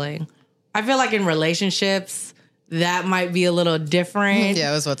type of yelling. I feel like in relationships, that might be a little different. Yeah,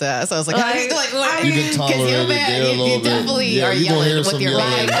 I was about to ask. I was like, Like, how do you what? You can tolerate you're it mad, there a you little bit. definitely Yeah, are you gonna hear yelling some with your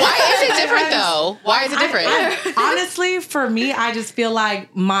yelling. right. Why is it different though? Why is it different? Honestly, for me, I just feel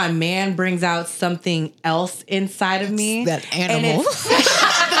like my man brings out something else inside of me. That And animal. it's,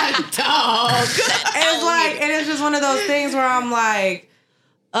 That dog. it's like, and it's just one of those things where I'm like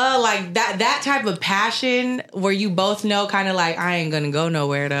that type of passion where you both know kind of like, I ain't gonna go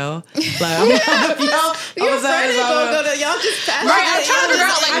nowhere though. Like, Your friend ain't gonna go to y'all just pass. Right, I'm trying to figure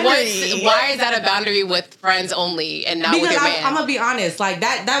out like angry. why is that a boundary with friends only and not with because your man? I'm gonna be honest, like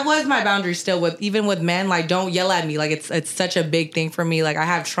that was my boundary still with even with men. Like, don't yell at me. Like it's such a big thing for me. Like I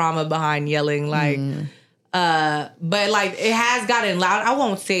have trauma behind yelling. Like, but like it has gotten loud. I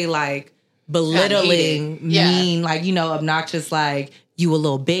won't say like belittling, Yeah. mean, like obnoxious, like you a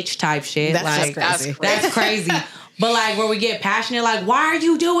little bitch type shit. That's like just crazy. that's crazy. But like where we get passionate, like why are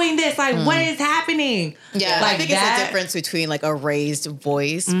you doing this? Like what is happening? Yeah, like I think it's a difference between like a raised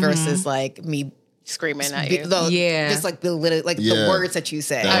voice versus like me Screaming at you. Yeah. just like the Yeah. words that you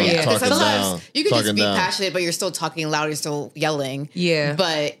say. Down, yeah. Because talking sometimes down, you can just talking be down. passionate, but you're still talking loud, you're still yelling. Yeah.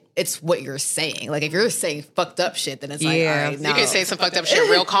 But it's what you're saying. Like if you're saying fucked up shit, then it's like, Yeah. all right, You now. can say some fucked up shit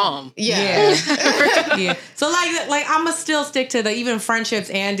real calm. Yeah. Yeah. So like I'm gonna still stick to the even friendships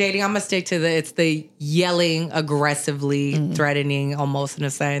and dating. I'm gonna stick to it's the yelling aggressively, threatening almost in a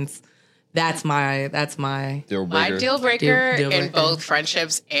sense. That's my Deal My breaker. deal breaker Deal breaker. in both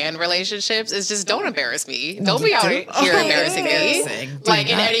friendships and relationships is just don't embarrass me. Don't be out here embarrassing me. Embarrassing. Like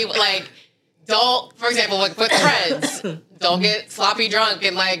in any don't, for example, like with friends, don't get sloppy drunk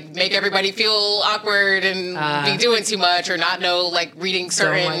and like make everybody feel awkward and be doing too much or not know like reading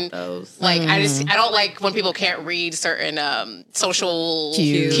certain like those. like I don't like when people can't read certain social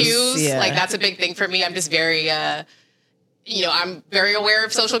Cues, cues. yeah. Like that's a big thing for me. I'm just very I'm very aware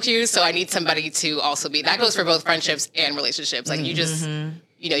of social cues, so I need somebody to also be. That goes for both friendships and relationships. Like you just,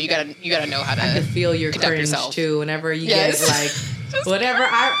 you gotta know how to. I can feel your conduct cringe yourself. too whenever you Yes. get like whatever.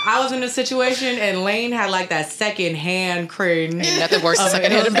 I was in a situation and Lane had like that second hand cringe. Nothing worse than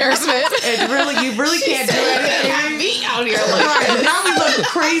secondhand embarrassment. It's really you really can't do anything. Me out here Right, now we look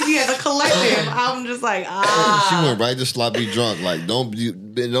crazy as a collective. I'm just like She went right to sloppy drunk. Like don't be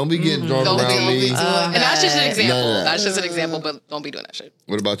getting drunk Don't around be- me. And that's just an example. No. That's just an example, but don't be doing that shit.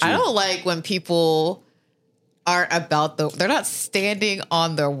 What about you? I don't like when people aren't about they're not standing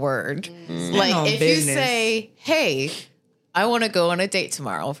on their word. Like on if business. you say, hey, I want to go on a date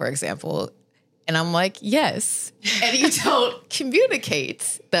tomorrow, for example, and I'm like, yes, and you don't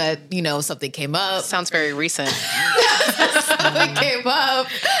communicate that, something came up, Sounds very recent. something came up,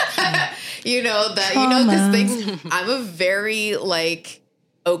 because things, I'm a very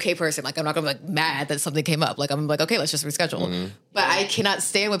okay person. Like I'm not gonna be mad that something came up. Like I'm like, okay, let's just reschedule. But I cannot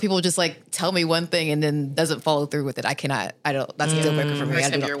stand when people just tell me one thing and then doesn't follow through with it. I don't. That's a deal breaker for me. I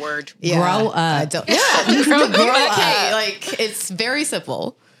Accept don't. your word. Yeah, Grow up. I don't. Yeah, just Grow communicate. up. Like it's very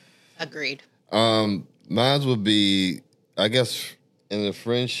simple. Agreed. Mine would be, I guess, in a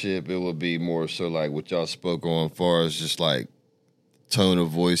friendship, it would be more so like what y'all spoke on, as far as just like tone of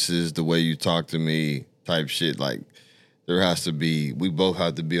voices, the way you talk to me, type shit. Like we both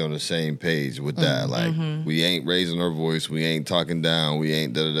have to be on the same page with that. Like we ain't raising our voice, we ain't talking down, we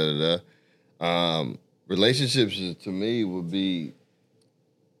ain't da da da da. Relationships to me would be.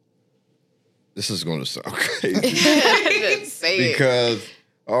 This is going to sound crazy. Say it. Because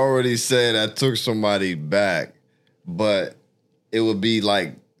I already said I took somebody back, but it would be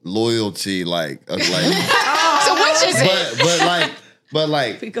like loyalty, like So which is it? but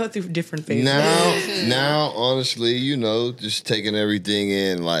like we go through different phases. now, honestly, just taking everything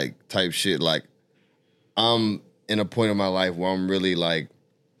in, like type shit. Like I'm in a point in my life where I'm really like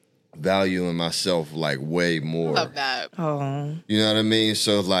valuing myself like way more. Love that. Oh, You know what I mean?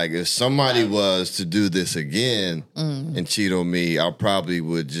 So like if somebody was to do this again and cheat on me, I probably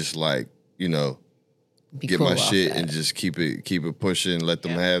would just like, Be get cool my off shit that. and just keep it pushing, let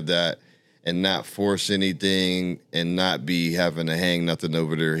them have that and not force anything and not be having to hang nothing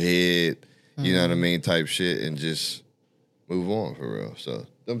over their head. You know what I mean? Type shit and just move on for real. So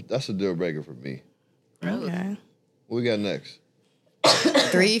that's a deal breaker for me. okay. What we got next?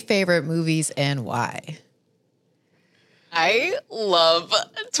 3 favorite movies and why? I love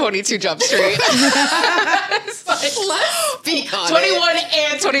 22 Jump Street. Let's speak on 21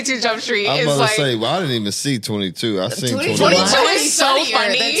 and 22 Jump Street I'm is about like to say, well, I didn't even see 22. I seen 22 21. 22 is so funnier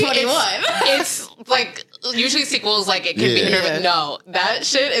funny. than 21. It's like usually sequels like it can be nervous. No, that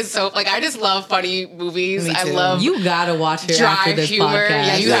shit is so like I just love funny movies. Me I too. love You gotta watch it after dry this humor. podcast.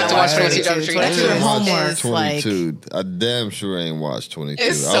 Yeah, you have to watch 22 Jump Street. That's your homework. 22. I damn sure ain't watched 22.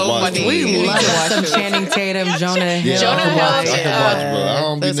 It's so I watched funny. 22. We love some Channing Tatum, Jonah Hill. Jonah Hill, I can yeah. watch, bro. I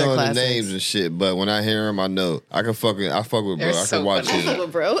don't be Those are knowing the classics. names and shit, but when I hear him, I know. I fuck with, bro. They're I so can watch funny. his,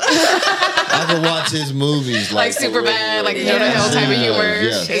 Bro. I can watch his movies like super bad, like Jonah Hill type of humor.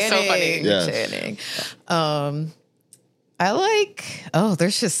 Yes. It's so funny. Yes. Channing. I like. Oh,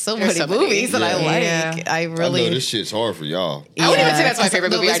 there's just so There's many so many. movies that I like. Yeah. I I really. know this shit's hard for y'all. I wouldn't even say Yeah, that's my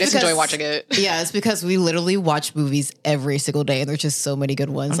favorite movie. it's I just because- enjoy watching it. Yeah, it's because we literally watch movies every single day, and there's just so many good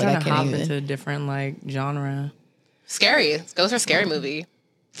ones I'm that I trying to hop can't even. into a different like genre. Scary. Goes for a scary movie.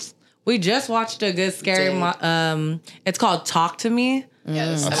 We just watched a good scary. It's called Talk to Me.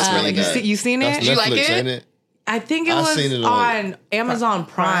 Yes, I've that's seen really that. good. You seen it? That's Did you like Netflix, it? ain't it? I think it I've was seen it on Amazon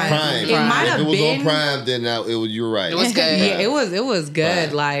Prime. Prime. It might If have it was been on Prime, then you were right. It was good. Yeah, it was good.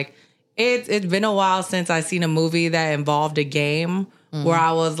 Right. Like it's been a while since I seen a movie that involved a game where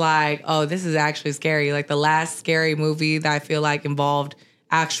I was like, oh, this is actually scary. Like the last scary movie that I feel like involved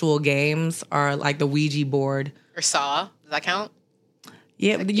actual games are like the Ouija board. Or Saw. Does that count?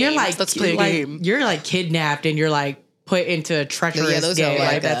 Yeah, you're games. like Let's play a like, game. You're like kidnapped and you're like put into a treacherous Yeah, those game. are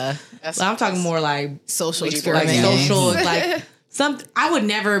Like like that's I'm talking more like social Ouija like board. experiment. social like I would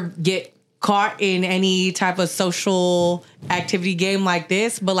never get caught in any type of social activity game like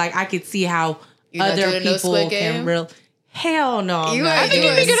this, but like I could see how You not other doing no people Squid can Game? real hell no. You man. are I think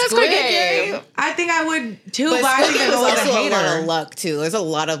you'd be good at Squid Game. I think I would too, But but I Squid think Game I'm is always a also a lot hater. of luck too. There's a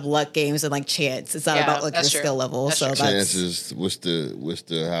lot of luck games and like chance. It's not Yeah, about like your that's true. skill level. That's So true. that's Chances, what's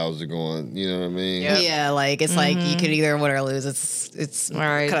the how's it going? You know what I mean? Yeah. yeah, like it's like you could either win or lose. It's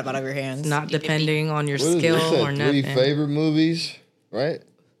Right. kind of out of your hands. Not depending on your What is it? skill What's that, or three nothing. favorite movies, right?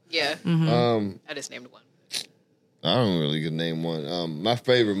 Yeah. I just named one. I don't really could name one. My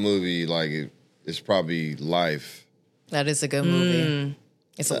favorite movie, like, it's probably Life. That is a good movie.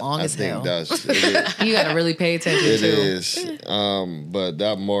 It's long I as hell. think it You gotta really pay attention it to. is. But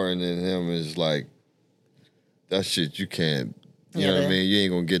that Martin and him is like that shit. You can't. You know what I mean? You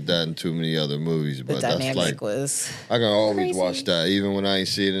ain't gonna get that in too many other movies. The But that's dynamic like was. I can always watch that, even when I ain't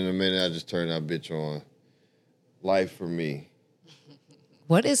see it in a minute. I just turn that bitch on. Life for me.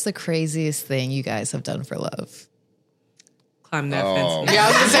 What is the craziest thing you guys have done for love? Climb that Oh. fence. Yeah, I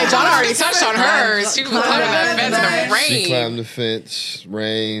was gonna say John already touched on hers. She was climbing that fence in the She rain. climbed the fence,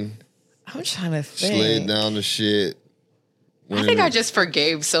 rain, I'm trying to think. slid down the shit. I think I just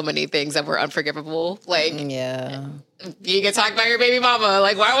forgave so many things that were unforgivable. Like Yeah. being attacked by your baby mama.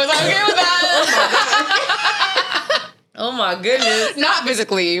 Like, why was I okay with that? Oh my goodness. Not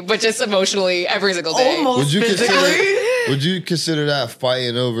physically, but just emotionally every single day. Almost Would you physically. would you consider that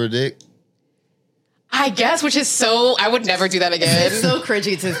fighting over a dick? I guess, which is so. I would never do that again. It's so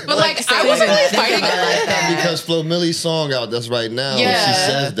cringy to. But like, I wasn't really fighting about it like that. Because Flo Millie's song out that's right now, Yeah. she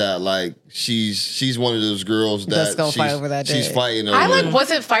says that like she's one of those girls That's that gonna she's, fight over that she's dick. fighting over. I like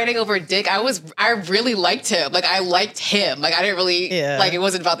wasn't fighting over dick. I really liked him. Like I liked him. Like I didn't really Yeah. like it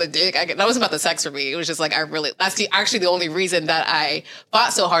wasn't about the dick. That wasn't about the sex for me. It was just like that's actually the only reason that I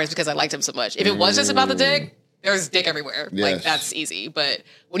fought so hard is because I liked him so much. If it was just about the dick, there's dick everywhere. Like Yes. that's easy. But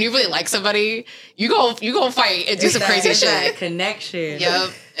when you really like somebody, you go fight and do some crazy It's that shit. connection. Yep.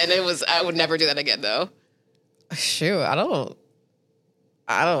 And I would never do that again though. Shoot, I don't know.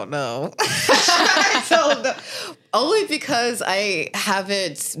 I don't know. Only because I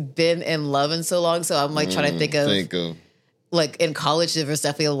haven't been in love in so long, so I'm like trying to think of like in college there was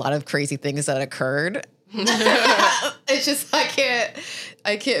definitely a lot of crazy things that occurred. It's just I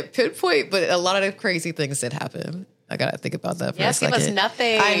can't pinpoint, but a lot of crazy things did happen. I gotta think about that for a Yes, give second. us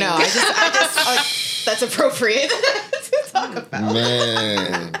nothing. I know. I just that's appropriate to talk about.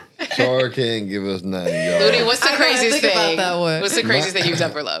 Man, Char can't give us nothing, y'all. Ludi, what's the I gotta craziest think about thing? that one. What's the craziest thing you've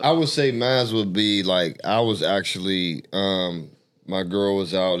done for love? I would say mine would be like I was actually my girl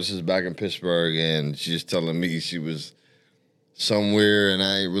was out. This is back in Pittsburgh, and she's telling me she was somewhere, and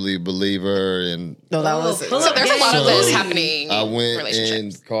I ain't really believe her. And No, that was pull So up there's a lot of So, those happening I in went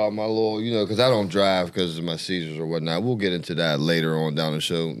relationships. and called my little, because I don't drive because of my seizures or whatnot. We'll get into that later on down the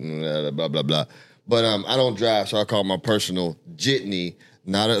show, blah, blah, blah. But I don't drive, so I called my personal jitney,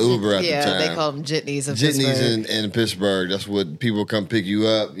 not an Uber at the yeah, time. they call them jitneys in Jitneys Pittsburgh. in Pittsburgh. That's what people come pick you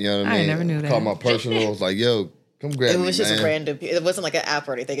up. You know what I I mean? never knew that. Call my personal. It's like, yo, come grab It me, was just man. random. It wasn't like an app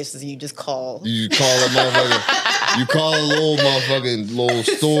or anything. It's just you just call. You call a motherfucker. You call a little motherfucking little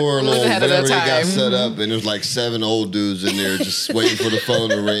store, little ahead of whatever their they got time. set up, and there's like 7 old dudes in there just waiting for the phone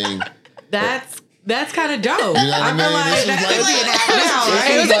to ring. That's That's kind of dope. You know what I I mean? feel like This that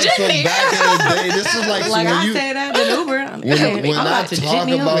is could be an app now, right? This is like from back in the day. This is like, Like when I you, say that in Uber. when I'm I about to talk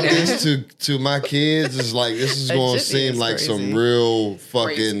jitney about over there. this to my kids, it's like this is A going to jitney seem is like crazy. some real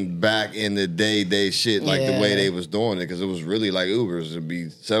fucking Crazy. back in the day shit, like the way Yeah. they was doing it, because it was really like Ubers. There'd be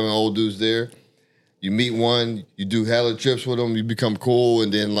 7 old dudes there. You meet one, you do hella trips with them, you become cool,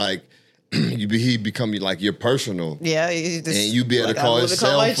 and then like he become like your personal. Yeah, you just, And you be able like, to call I'm his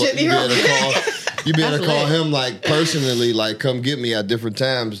gonna call cell my phone. jitney You be able real to quick. call. You be able to That's call lit. him like personally, like come get me at different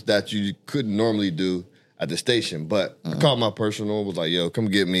times that you couldn't normally do at the station. But I called my personal, was like, "Yo, come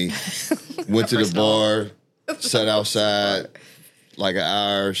get me." Went to the bar, sat outside like an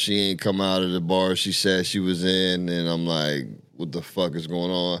hour. She ain't come out of the bar. She said she was in, and I'm like, "What the fuck is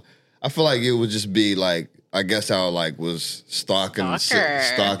going on?" I feel like it would just be like, I guess I like was stalking,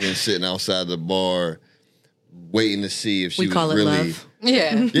 sitting outside the bar, waiting to see if she We was call it really. love.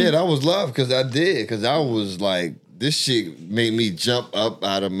 Yeah. Yeah, that was love because I did. Because I was like, this shit made me jump up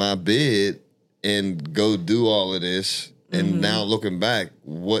out of my bed and go do all of this. And now looking back,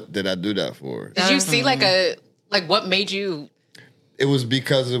 what did I do that for? Did you see like what made you? It was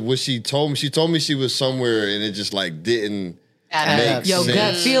because of what she told me. She told me she was somewhere and it just like didn't make Yo, sense.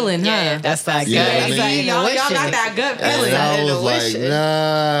 gut feeling, huh? Yeah, That's that You know good. what I That's that mean? Y'all intuition. got that gut And feeling. I was Intuition. like,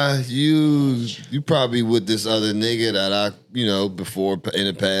 nah, you probably with this other nigga that I, before in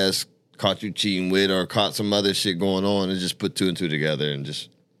the past caught you cheating with or caught some other shit going on and just put 2 and 2 together and just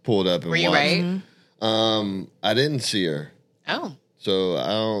pulled up and Were you watched. right? I didn't see her. Oh. So I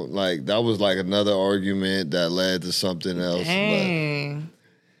don't like that was like another argument that led to something else. Dang.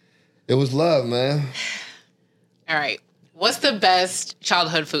 But it was love, man. All right. What's the best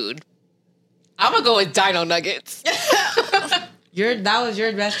childhood food? I'm gonna go with Dino Nuggets, That was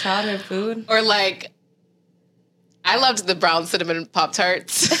your best childhood food? or like, I loved the brown cinnamon Pop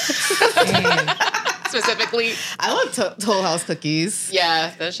Tarts specifically. I love Toll House cookies.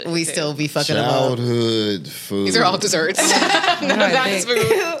 Yeah, that shit We too. still be fucking them up. Childhood food. These are all desserts. None of that is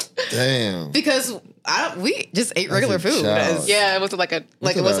food. Damn. Because we just ate regular a food. child. Yeah, it was like a.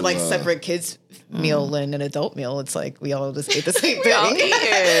 Like it what I wasn't like love. separate kids meal and an adult meal. It's like we all just ate the same We all thing. eat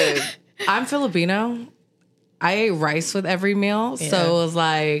it. I'm Filipino. I ate rice with every meal. Yeah. So it was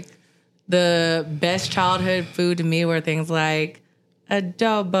like the best childhood food to me were things like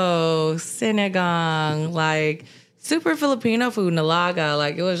adobo, sinigang, like super Filipino food, nalaga.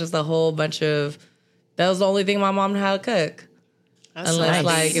 Like it was just a whole bunch of, that was the only thing my mom knew how to cook. Unless nice.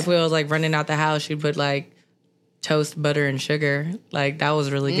 like if we was like running out the house, she'd put like toast, butter, and sugar. Like that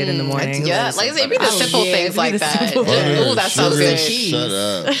was really good in the morning. Yeah, like it'd be the simple yeah, things it'd be like the that. simple things. Oh, that sounds Sugar, good. Shut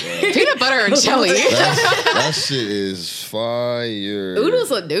up. Bro. Peanut butter and jelly. That shit is fire.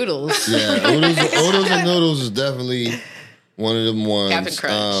 Oodles or noodles. Yeah, oodles and noodles is definitely one of them ones. Captain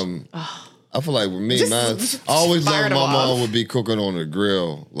Crunch. I feel like with me, man, I always fired loved my them mom off. would be cooking on the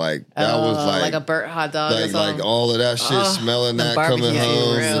grill. Like that was like a burnt hot dog or like something. all of that shit, smelling the that coming barbecue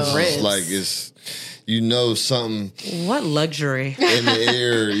home. ribs. It's just Ribs. like it's something What luxury. in the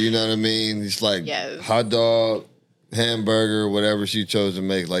air. You know what I mean? It's like Yes. hot dog, hamburger, whatever she chose to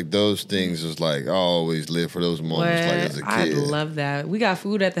make. Like those things is like I always live for those moments. Like as a I kid, love that. We got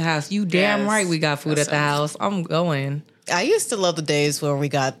food at the house. You damn Yes. right we got food at the house. I'm going. I used to love the days where we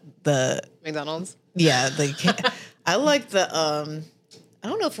got the McDonald's. I like the I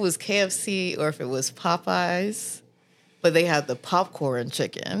don't know if it was KFC or if it was Popeyes, but they had the popcorn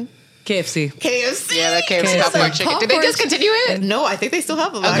chicken. KFC. KFC. Yeah, that KFC popcorn chicken. Did they discontinue it? No, I think they still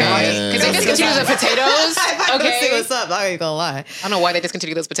have them. Okay. Because they discontinued the potatoes. Okay. See Okay. what's up. I ain't gonna lie. I don't know why they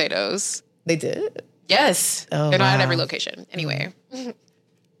discontinued those potatoes. They did. Yes. Oh, They're not at wow. every location. Anyway.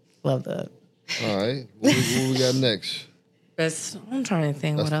 Love that. all right. What we got next? Best, I'm trying to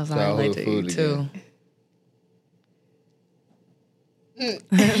think what else That's I like childhood to eat food too.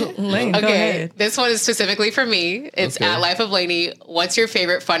 Mm. Lane, go Okay. ahead. This one is specifically for me. It's Okay. at Life of Laney. What's your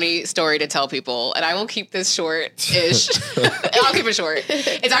favorite funny story to tell people? And I will keep this short-ish. I'll keep it short.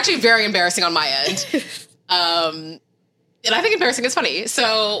 It's actually very embarrassing on my end. And I think embarrassing is funny.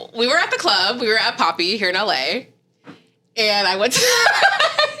 So we were at the club. We were at Poppy here in LA. And I went to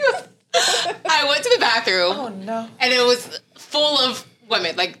the bathroom. Oh no. And it was full of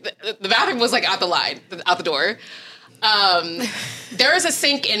women. Like the bathroom was like out the line, out the door. There is a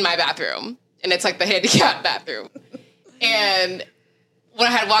sink in my bathroom, and it's like the handicap bathroom. And when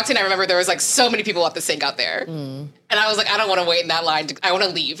I had walked in, I remember there was like so many people at the sink out there. And I was like, I don't want to wait in that line. I want to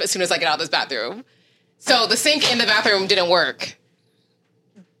leave as soon as I get out of this bathroom. So the sink in the bathroom didn't work.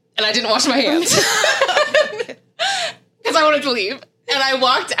 And I didn't wash my hands. Because I wanted to leave. And I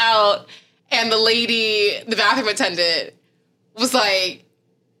walked out, and the bathroom attendant was like,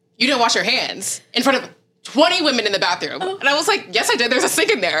 you didn't wash your hands in front of 20 women in the bathroom. And I was like, yes, I did. There's a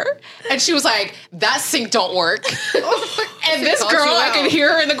sink in there. And she was like, that sink don't work. And this girl, I could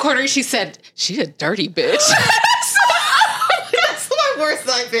hear her in the corner. She said, she's a dirty bitch. That's my worst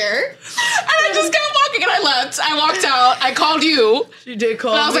nightmare. And I just kept walking and I left. I walked out. I called you. She did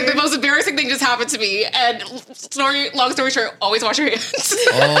call And I was me. like, the most embarrassing thing just happened to me. And long story short, always wash your hands.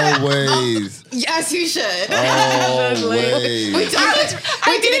 Always. Yes, you should. Always.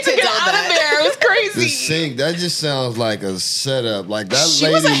 I needed to get out of there. It was crazy. The sink, that just sounds like a setup. Like that She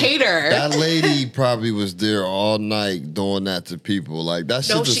lady was a hater. That lady probably was there all night doing that to people. Like that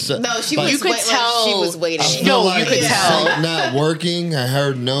shit's a set. She like, was. You could tell. She was waiting. I feel No, like you could the tell. sink not working and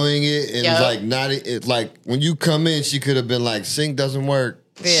her knowing it and Yep. like not it like when you come in, she could have been like, sink doesn't work.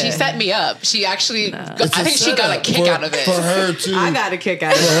 She set me up. She actually, It's I a think she got a setup kick for- out of it. For her to I got a kick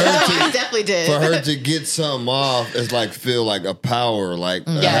out of for it. her I to definitely did. for her to get something off is like feel like a power, like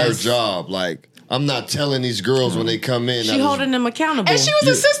her Yes. job. Like I'm not telling these girls when they come in. She holding them accountable. And she was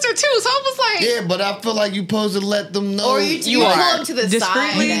a sister too, so I was like, Yeah, but I feel like you supposed to let them know. or you are. pull them to the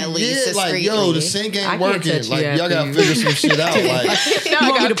Discreetly? side at least. yeah, like discreetly. yo, the sink I ain't can't working. touch you Like y'all after gotta you. figure some shit out. Like now I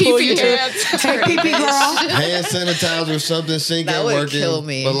want me got to pull pee you to- hands. Take pee, girl. hand sanitizer or something, sink That ain't would working. kill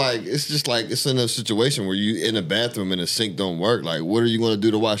me. But like it's just like it's in a situation where you in a bathroom and the sink don't work. Like what are you gonna do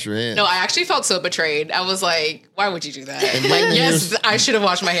to wash your hands? No, I actually felt so betrayed. I was like, why would you do that? And Like, then yes, here's- I should have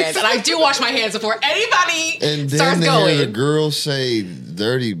washed my hands. And I do wash my hands before anybody and then starts to hear the going. girl say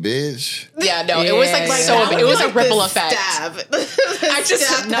dirty bitch. Yeah, no, it was like Yeah, so, That it was like a ripple the effect. Stab. I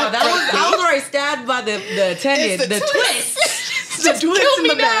just, No, I was already stabbed by the attendant. It's The the twist. The twist kill in me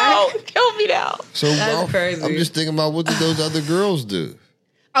the now. back. Kill me now. So That's crazy. I'm just thinking about what did those other girls do?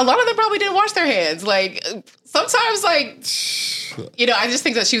 A lot of them probably didn't wash their hands. Like sometimes, like I just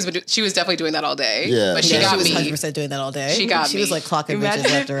think that she was definitely doing that all day. Yeah. but she Yeah, got She was me. 100% doing that all day. She got She me. was like clocking Imagine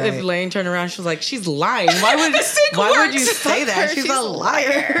bitches left and if right. Lane turned around, she was like, she's lying. Why would would you works. say that? She's a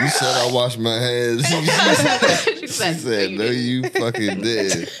liar. You said I washed my hands. She She said, said, no, you fucking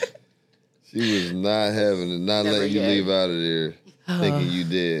did. She was not having it, not Never letting you again. leave out of there thinking you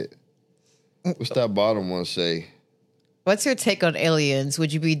did. What's that bottom one say? What's your take on aliens?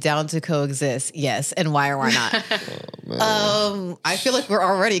 Would you be down to coexist? Yes, and why or why not? Man. I feel like we're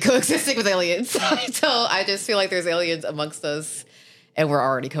already coexisting with aliens. So I just feel like there's aliens amongst us, and we're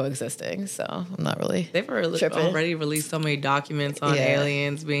already coexisting. So I'm not really. They've Tripping. already released so many documents on Yeah.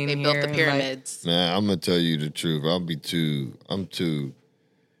 aliens being they here. built the and, pyramids. Man, I'm gonna tell you the truth. I'm too.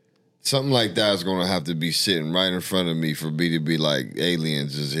 Something like that is gonna have to be sitting right in front of me for me to be like,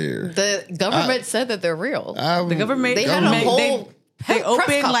 aliens is here. The government said that they're real. the government, They had a whole they press opened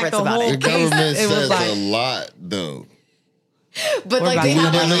like conference the about whole it. The case. government It was says like a lot, though. But We're like about they to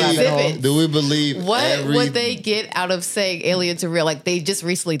have go like down the rabbit hole. exhibits. Do we believe What every would they get out of saying aliens are real? Like they just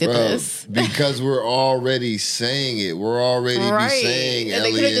recently did Bro, this. because we're already saying it. We're already be saying and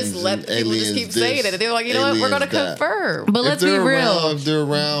they aliens. could have just let and people just aliens keep saying this, it. And they were like, you know what, we're going to aliens that. confirm. But let's be real. If they're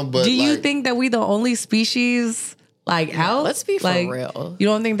around, but Do you like, think that we the only species like out? let's be for like, real. You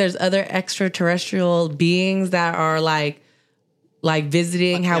don't think there's other extraterrestrial beings that are like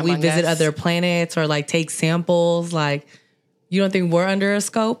visiting how we among visit us? other planets or like take samples? Like, you don't think we're under a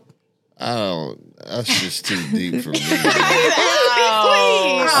scope? I don't. That's just too deep for me.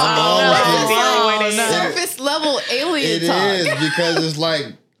 Surface level alien It talk. is because it's like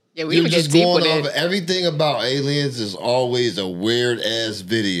Yeah, we you're even get just deep going with off. it. Everything about aliens is always a weird ass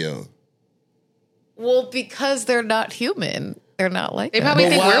video. Well, because they're not human. They're not like They us. probably But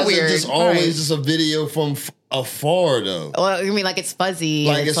think why we're is weird. it just always just a video from afar though? Well, I mean, like it's fuzzy.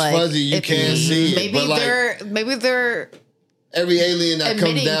 Like, it's fuzzy, you iffy. can't see it, Maybe but, like- maybe they're Every alien that comes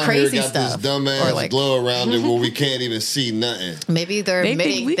Emitting down here crazy got stuff. this dumbass Or, like- glow around it where we can't even see nothing. maybe they're They think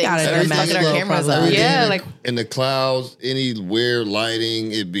emitting we things got it that in are the fucking our Maxwell cameras problem. up. Yeah, in the, like- in the clouds, any weird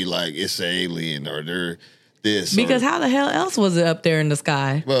lighting, it'd be like it's an alien or they're this. Because or, how the hell else was it up there in the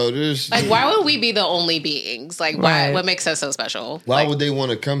sky? well, there's Like, why would we be the only beings? Like, why? Right. What makes us so special? why Like, would they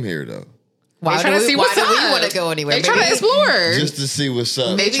want to come here though? Why trying do to we, see why what's do we up. want to go anywhere? They trying to explore. Just to see what's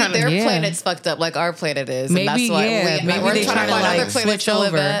up. Maybe trying to- their Yeah. planet's fucked up like our planet is. Maybe, and that's why yeah. Maybe we're they trying trying to to, find like, other planets switch to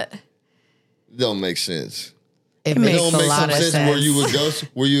live over. at. Don't make sense. It It makes don't a make lot some of sense sense.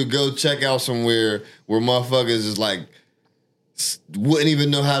 where you would go check out somewhere where motherfuckers is like wouldn't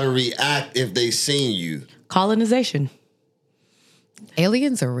even know how to react if they seen you. Colonization.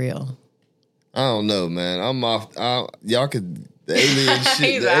 Aliens are real. I don't know, man. I'm off. Y'all could the alien shit.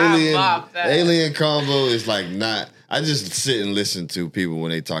 He's The off, alien, off that. alien combo is like not. I just sit and listen to people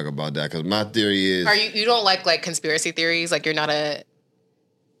when they talk about that because my theory is Are you don't like conspiracy theories? Like, you're not a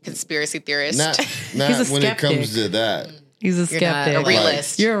conspiracy theorist? not He's a when it comes skeptic. to that. He's a You're not skeptic. A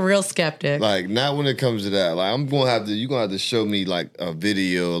realist. You're a real skeptic. Like, not when it comes to that. Like, you're gonna have to show me like a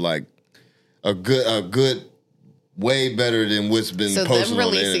video, like a good, way better than what's been So posted them on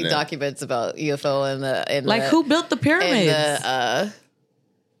the releasing internet. documents about UFO and like, who built the pyramids?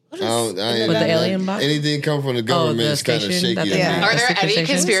 What is I ain't With the like, alien box? anything come from the government the is kind of station shaky. that to they me. have. Are there Secret any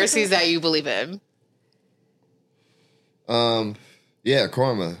station? conspiracies that you believe in? Yeah,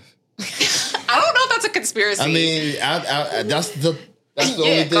 karma. I don't know if that's a conspiracy. I mean, that's the Yeah,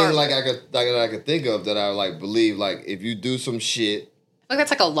 only thing karma. like I could think of that I like believe. Like, if you do some shit, I think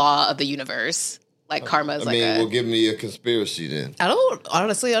that's like a law of the universe. Like karma is I mean, like well, give me a conspiracy then, I don't know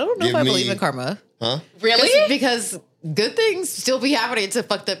Give if I me- believe in karma. huh? really? Because good things still be happening to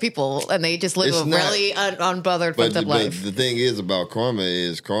fucked up people, and they just live It's a not- really unbothered But fucked up life the thing is about karma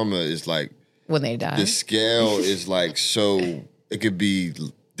is like when they die. the scale is like so it could be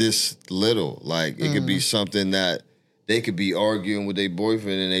this little, like it could be something that they could be arguing with their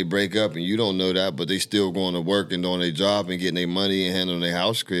boyfriend and they break up and you don't know that, but they still going to work and doing their job and getting their money and handling their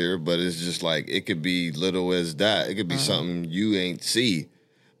house clear. But it's just like it could be little as that. It could be something you ain't see,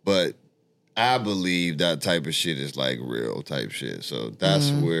 but I believe that type of shit is like real type shit. So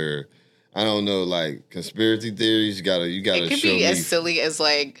that's where I don't know, like conspiracy theories. You gotta It could show be me as silly as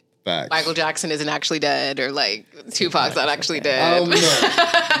like facts. Michael Jackson isn't actually dead, or like Tupac's not actually I dead. don't know.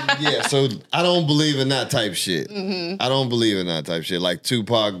 Yeah, so I don't believe in that type shit. I don't believe in that type shit. Like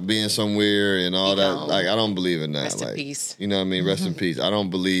Tupac being somewhere and all that. don't. Like I don't believe in that. Rest in like, peace. You know what I mean? Rest in peace. I don't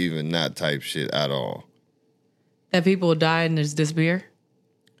believe in that type shit at all. that people die and just disappear.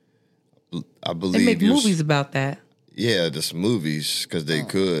 I They believe make you're- movies about that. Yeah, just movies because they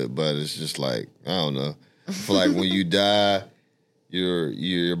could, but it's just like I don't know. I feel like when you die,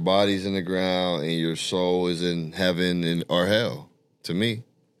 your body's in the ground and your soul is in heaven or hell. To me,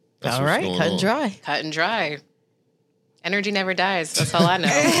 that's All what's right, going cut and on. dry. Cut and dry. Energy never dies. That's all I know.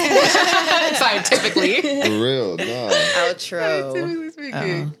 Scientifically. For real, no.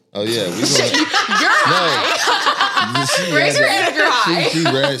 Outro. Oh yeah, we gonna. No. She Raise your hand if you're high.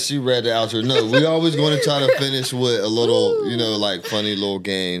 She read the outro. No, we always going to try to finish with a little, like funny little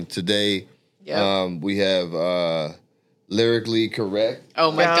game. Today, Yep. we have lyrically correct.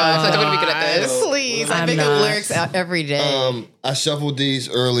 Oh my god, I feel like I'm gonna be good at this. Please, I I'm make not. up lyrics out every day. I shuffled these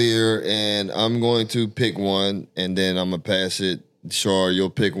earlier, and I'm going to pick one, and then I'm gonna pass it. Sure, you'll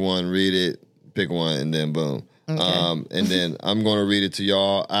pick one, read it, pick one, and then boom. And then I'm gonna read it to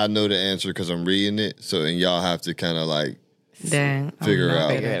y'all. I know the answer because I'm reading it. So, and y'all have to kind of like Dang. figure I'm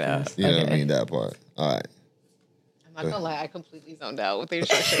not out. good at this. You know what I mean? That part. All right. I'm not gonna lie, I completely zoned out with the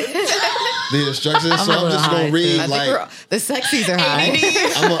instructions. The instructions. So a I'm little just high, gonna read too. I think like the sexies are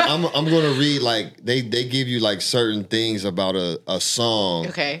high. I'm gonna read like they give you like certain things about a song.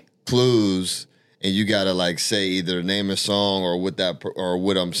 Okay. Clues. And you gotta like say either name a song or what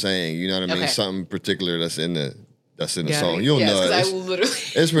I'm saying. You know what I mean? Okay. Something particular that's in the Got song. it. You'll Yes, know because it. I literally.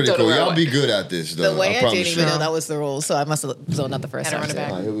 It's pretty don't know cool. where I Y'all went. be good at this though. The way I promise didn't you. even know that was the rule, so I must have zoned out the first Had to time. run it back.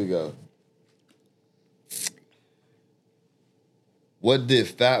 All right, here we go. What did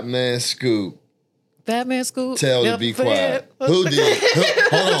Fat Man Scoop Batman Scoop. tell to be quiet? Who did?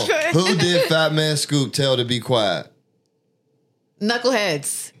 Hold on. Who did Fat Man Scoop tell to be quiet?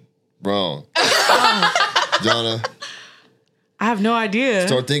 Knuckleheads. Wrong. Jonna, I have no idea.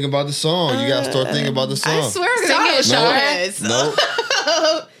 start thinking about the song. You gotta start thinking about the song. I swear to Sing God, it, Sean.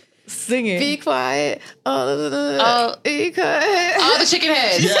 Knuckleheads. Nope. Sing it. Be quiet. Oh, be quiet. Oh, the chicken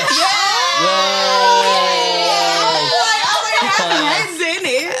heads. Yes. Heads in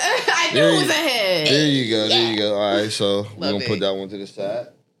it. I knew it was a head. There you go. There you go. All right, so we're gonna it. put that one to the side.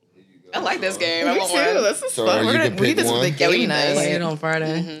 I like this game. I Me want too. one. This is So fun. you We're can gonna we pick need this one. with the Yeah, we game can night. Play it on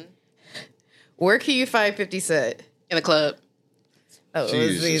Friday. Where can you find 50 Cent? In the club. Oh, it was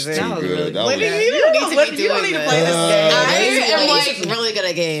Jesus, easy. too good. That What was, do you don't need to be doing you don't need to this. play this game. I am like- like really good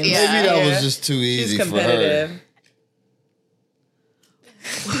at games. Yeah. maybe that Yeah. was just too easy She's for her. competitive.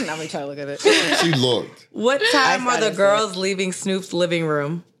 Now me try to look at it. She looked. What time I are the see it. girls leaving Snoop's living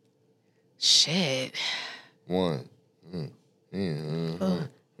room? Shit. One. Is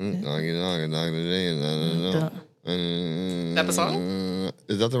that the song?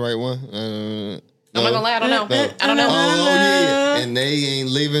 Is that the right one? I'm not gonna lie, I don't know. No. I don't know. Oh, yeah. And they ain't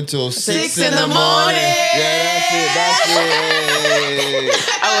leaving till 6 in the morning. Yeah, that's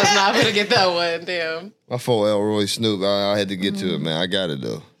it. I was not gonna get that one. Damn. My fault, Elroy Snoop. I had to get to it, man. I got it,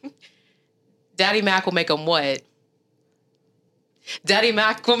 though. Daddy Mac will make them what? Daddy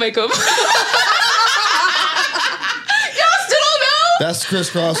Mac will make them. Y'all still don't know? That's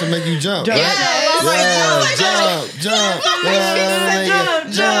crisscross and make you jump, right? Yes. Yeah, jump.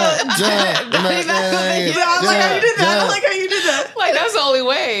 I like how you That's the only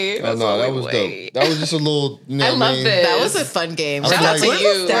way. Oh no, that was dope. That was just a little. You know I what love mean? this. That was a fun game. I Shout feel out like- to Where's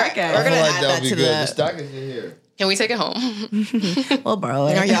you. the stack at? We're gonna I feel like add that that would be to good. the. The stock is in here. Can we take it home? Well, bro,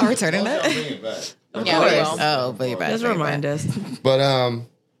 Are y'all returning I'll that? bring it back. Yeah, we will. Oh, but you're back. just remind us. But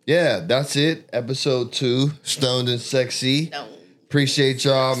yeah, that's it. Episode 2, Stoned and Sexy. Appreciate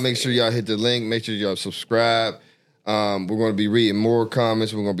y'all. Make sure y'all hit the link. Make sure y'all subscribe. We're going to be reading more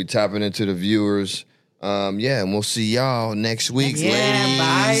comments. We're going to be tapping into the viewers. Yeah, and we'll see y'all next week, ladies.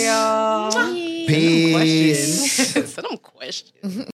 Bye, y'all. Peace. Send them questions.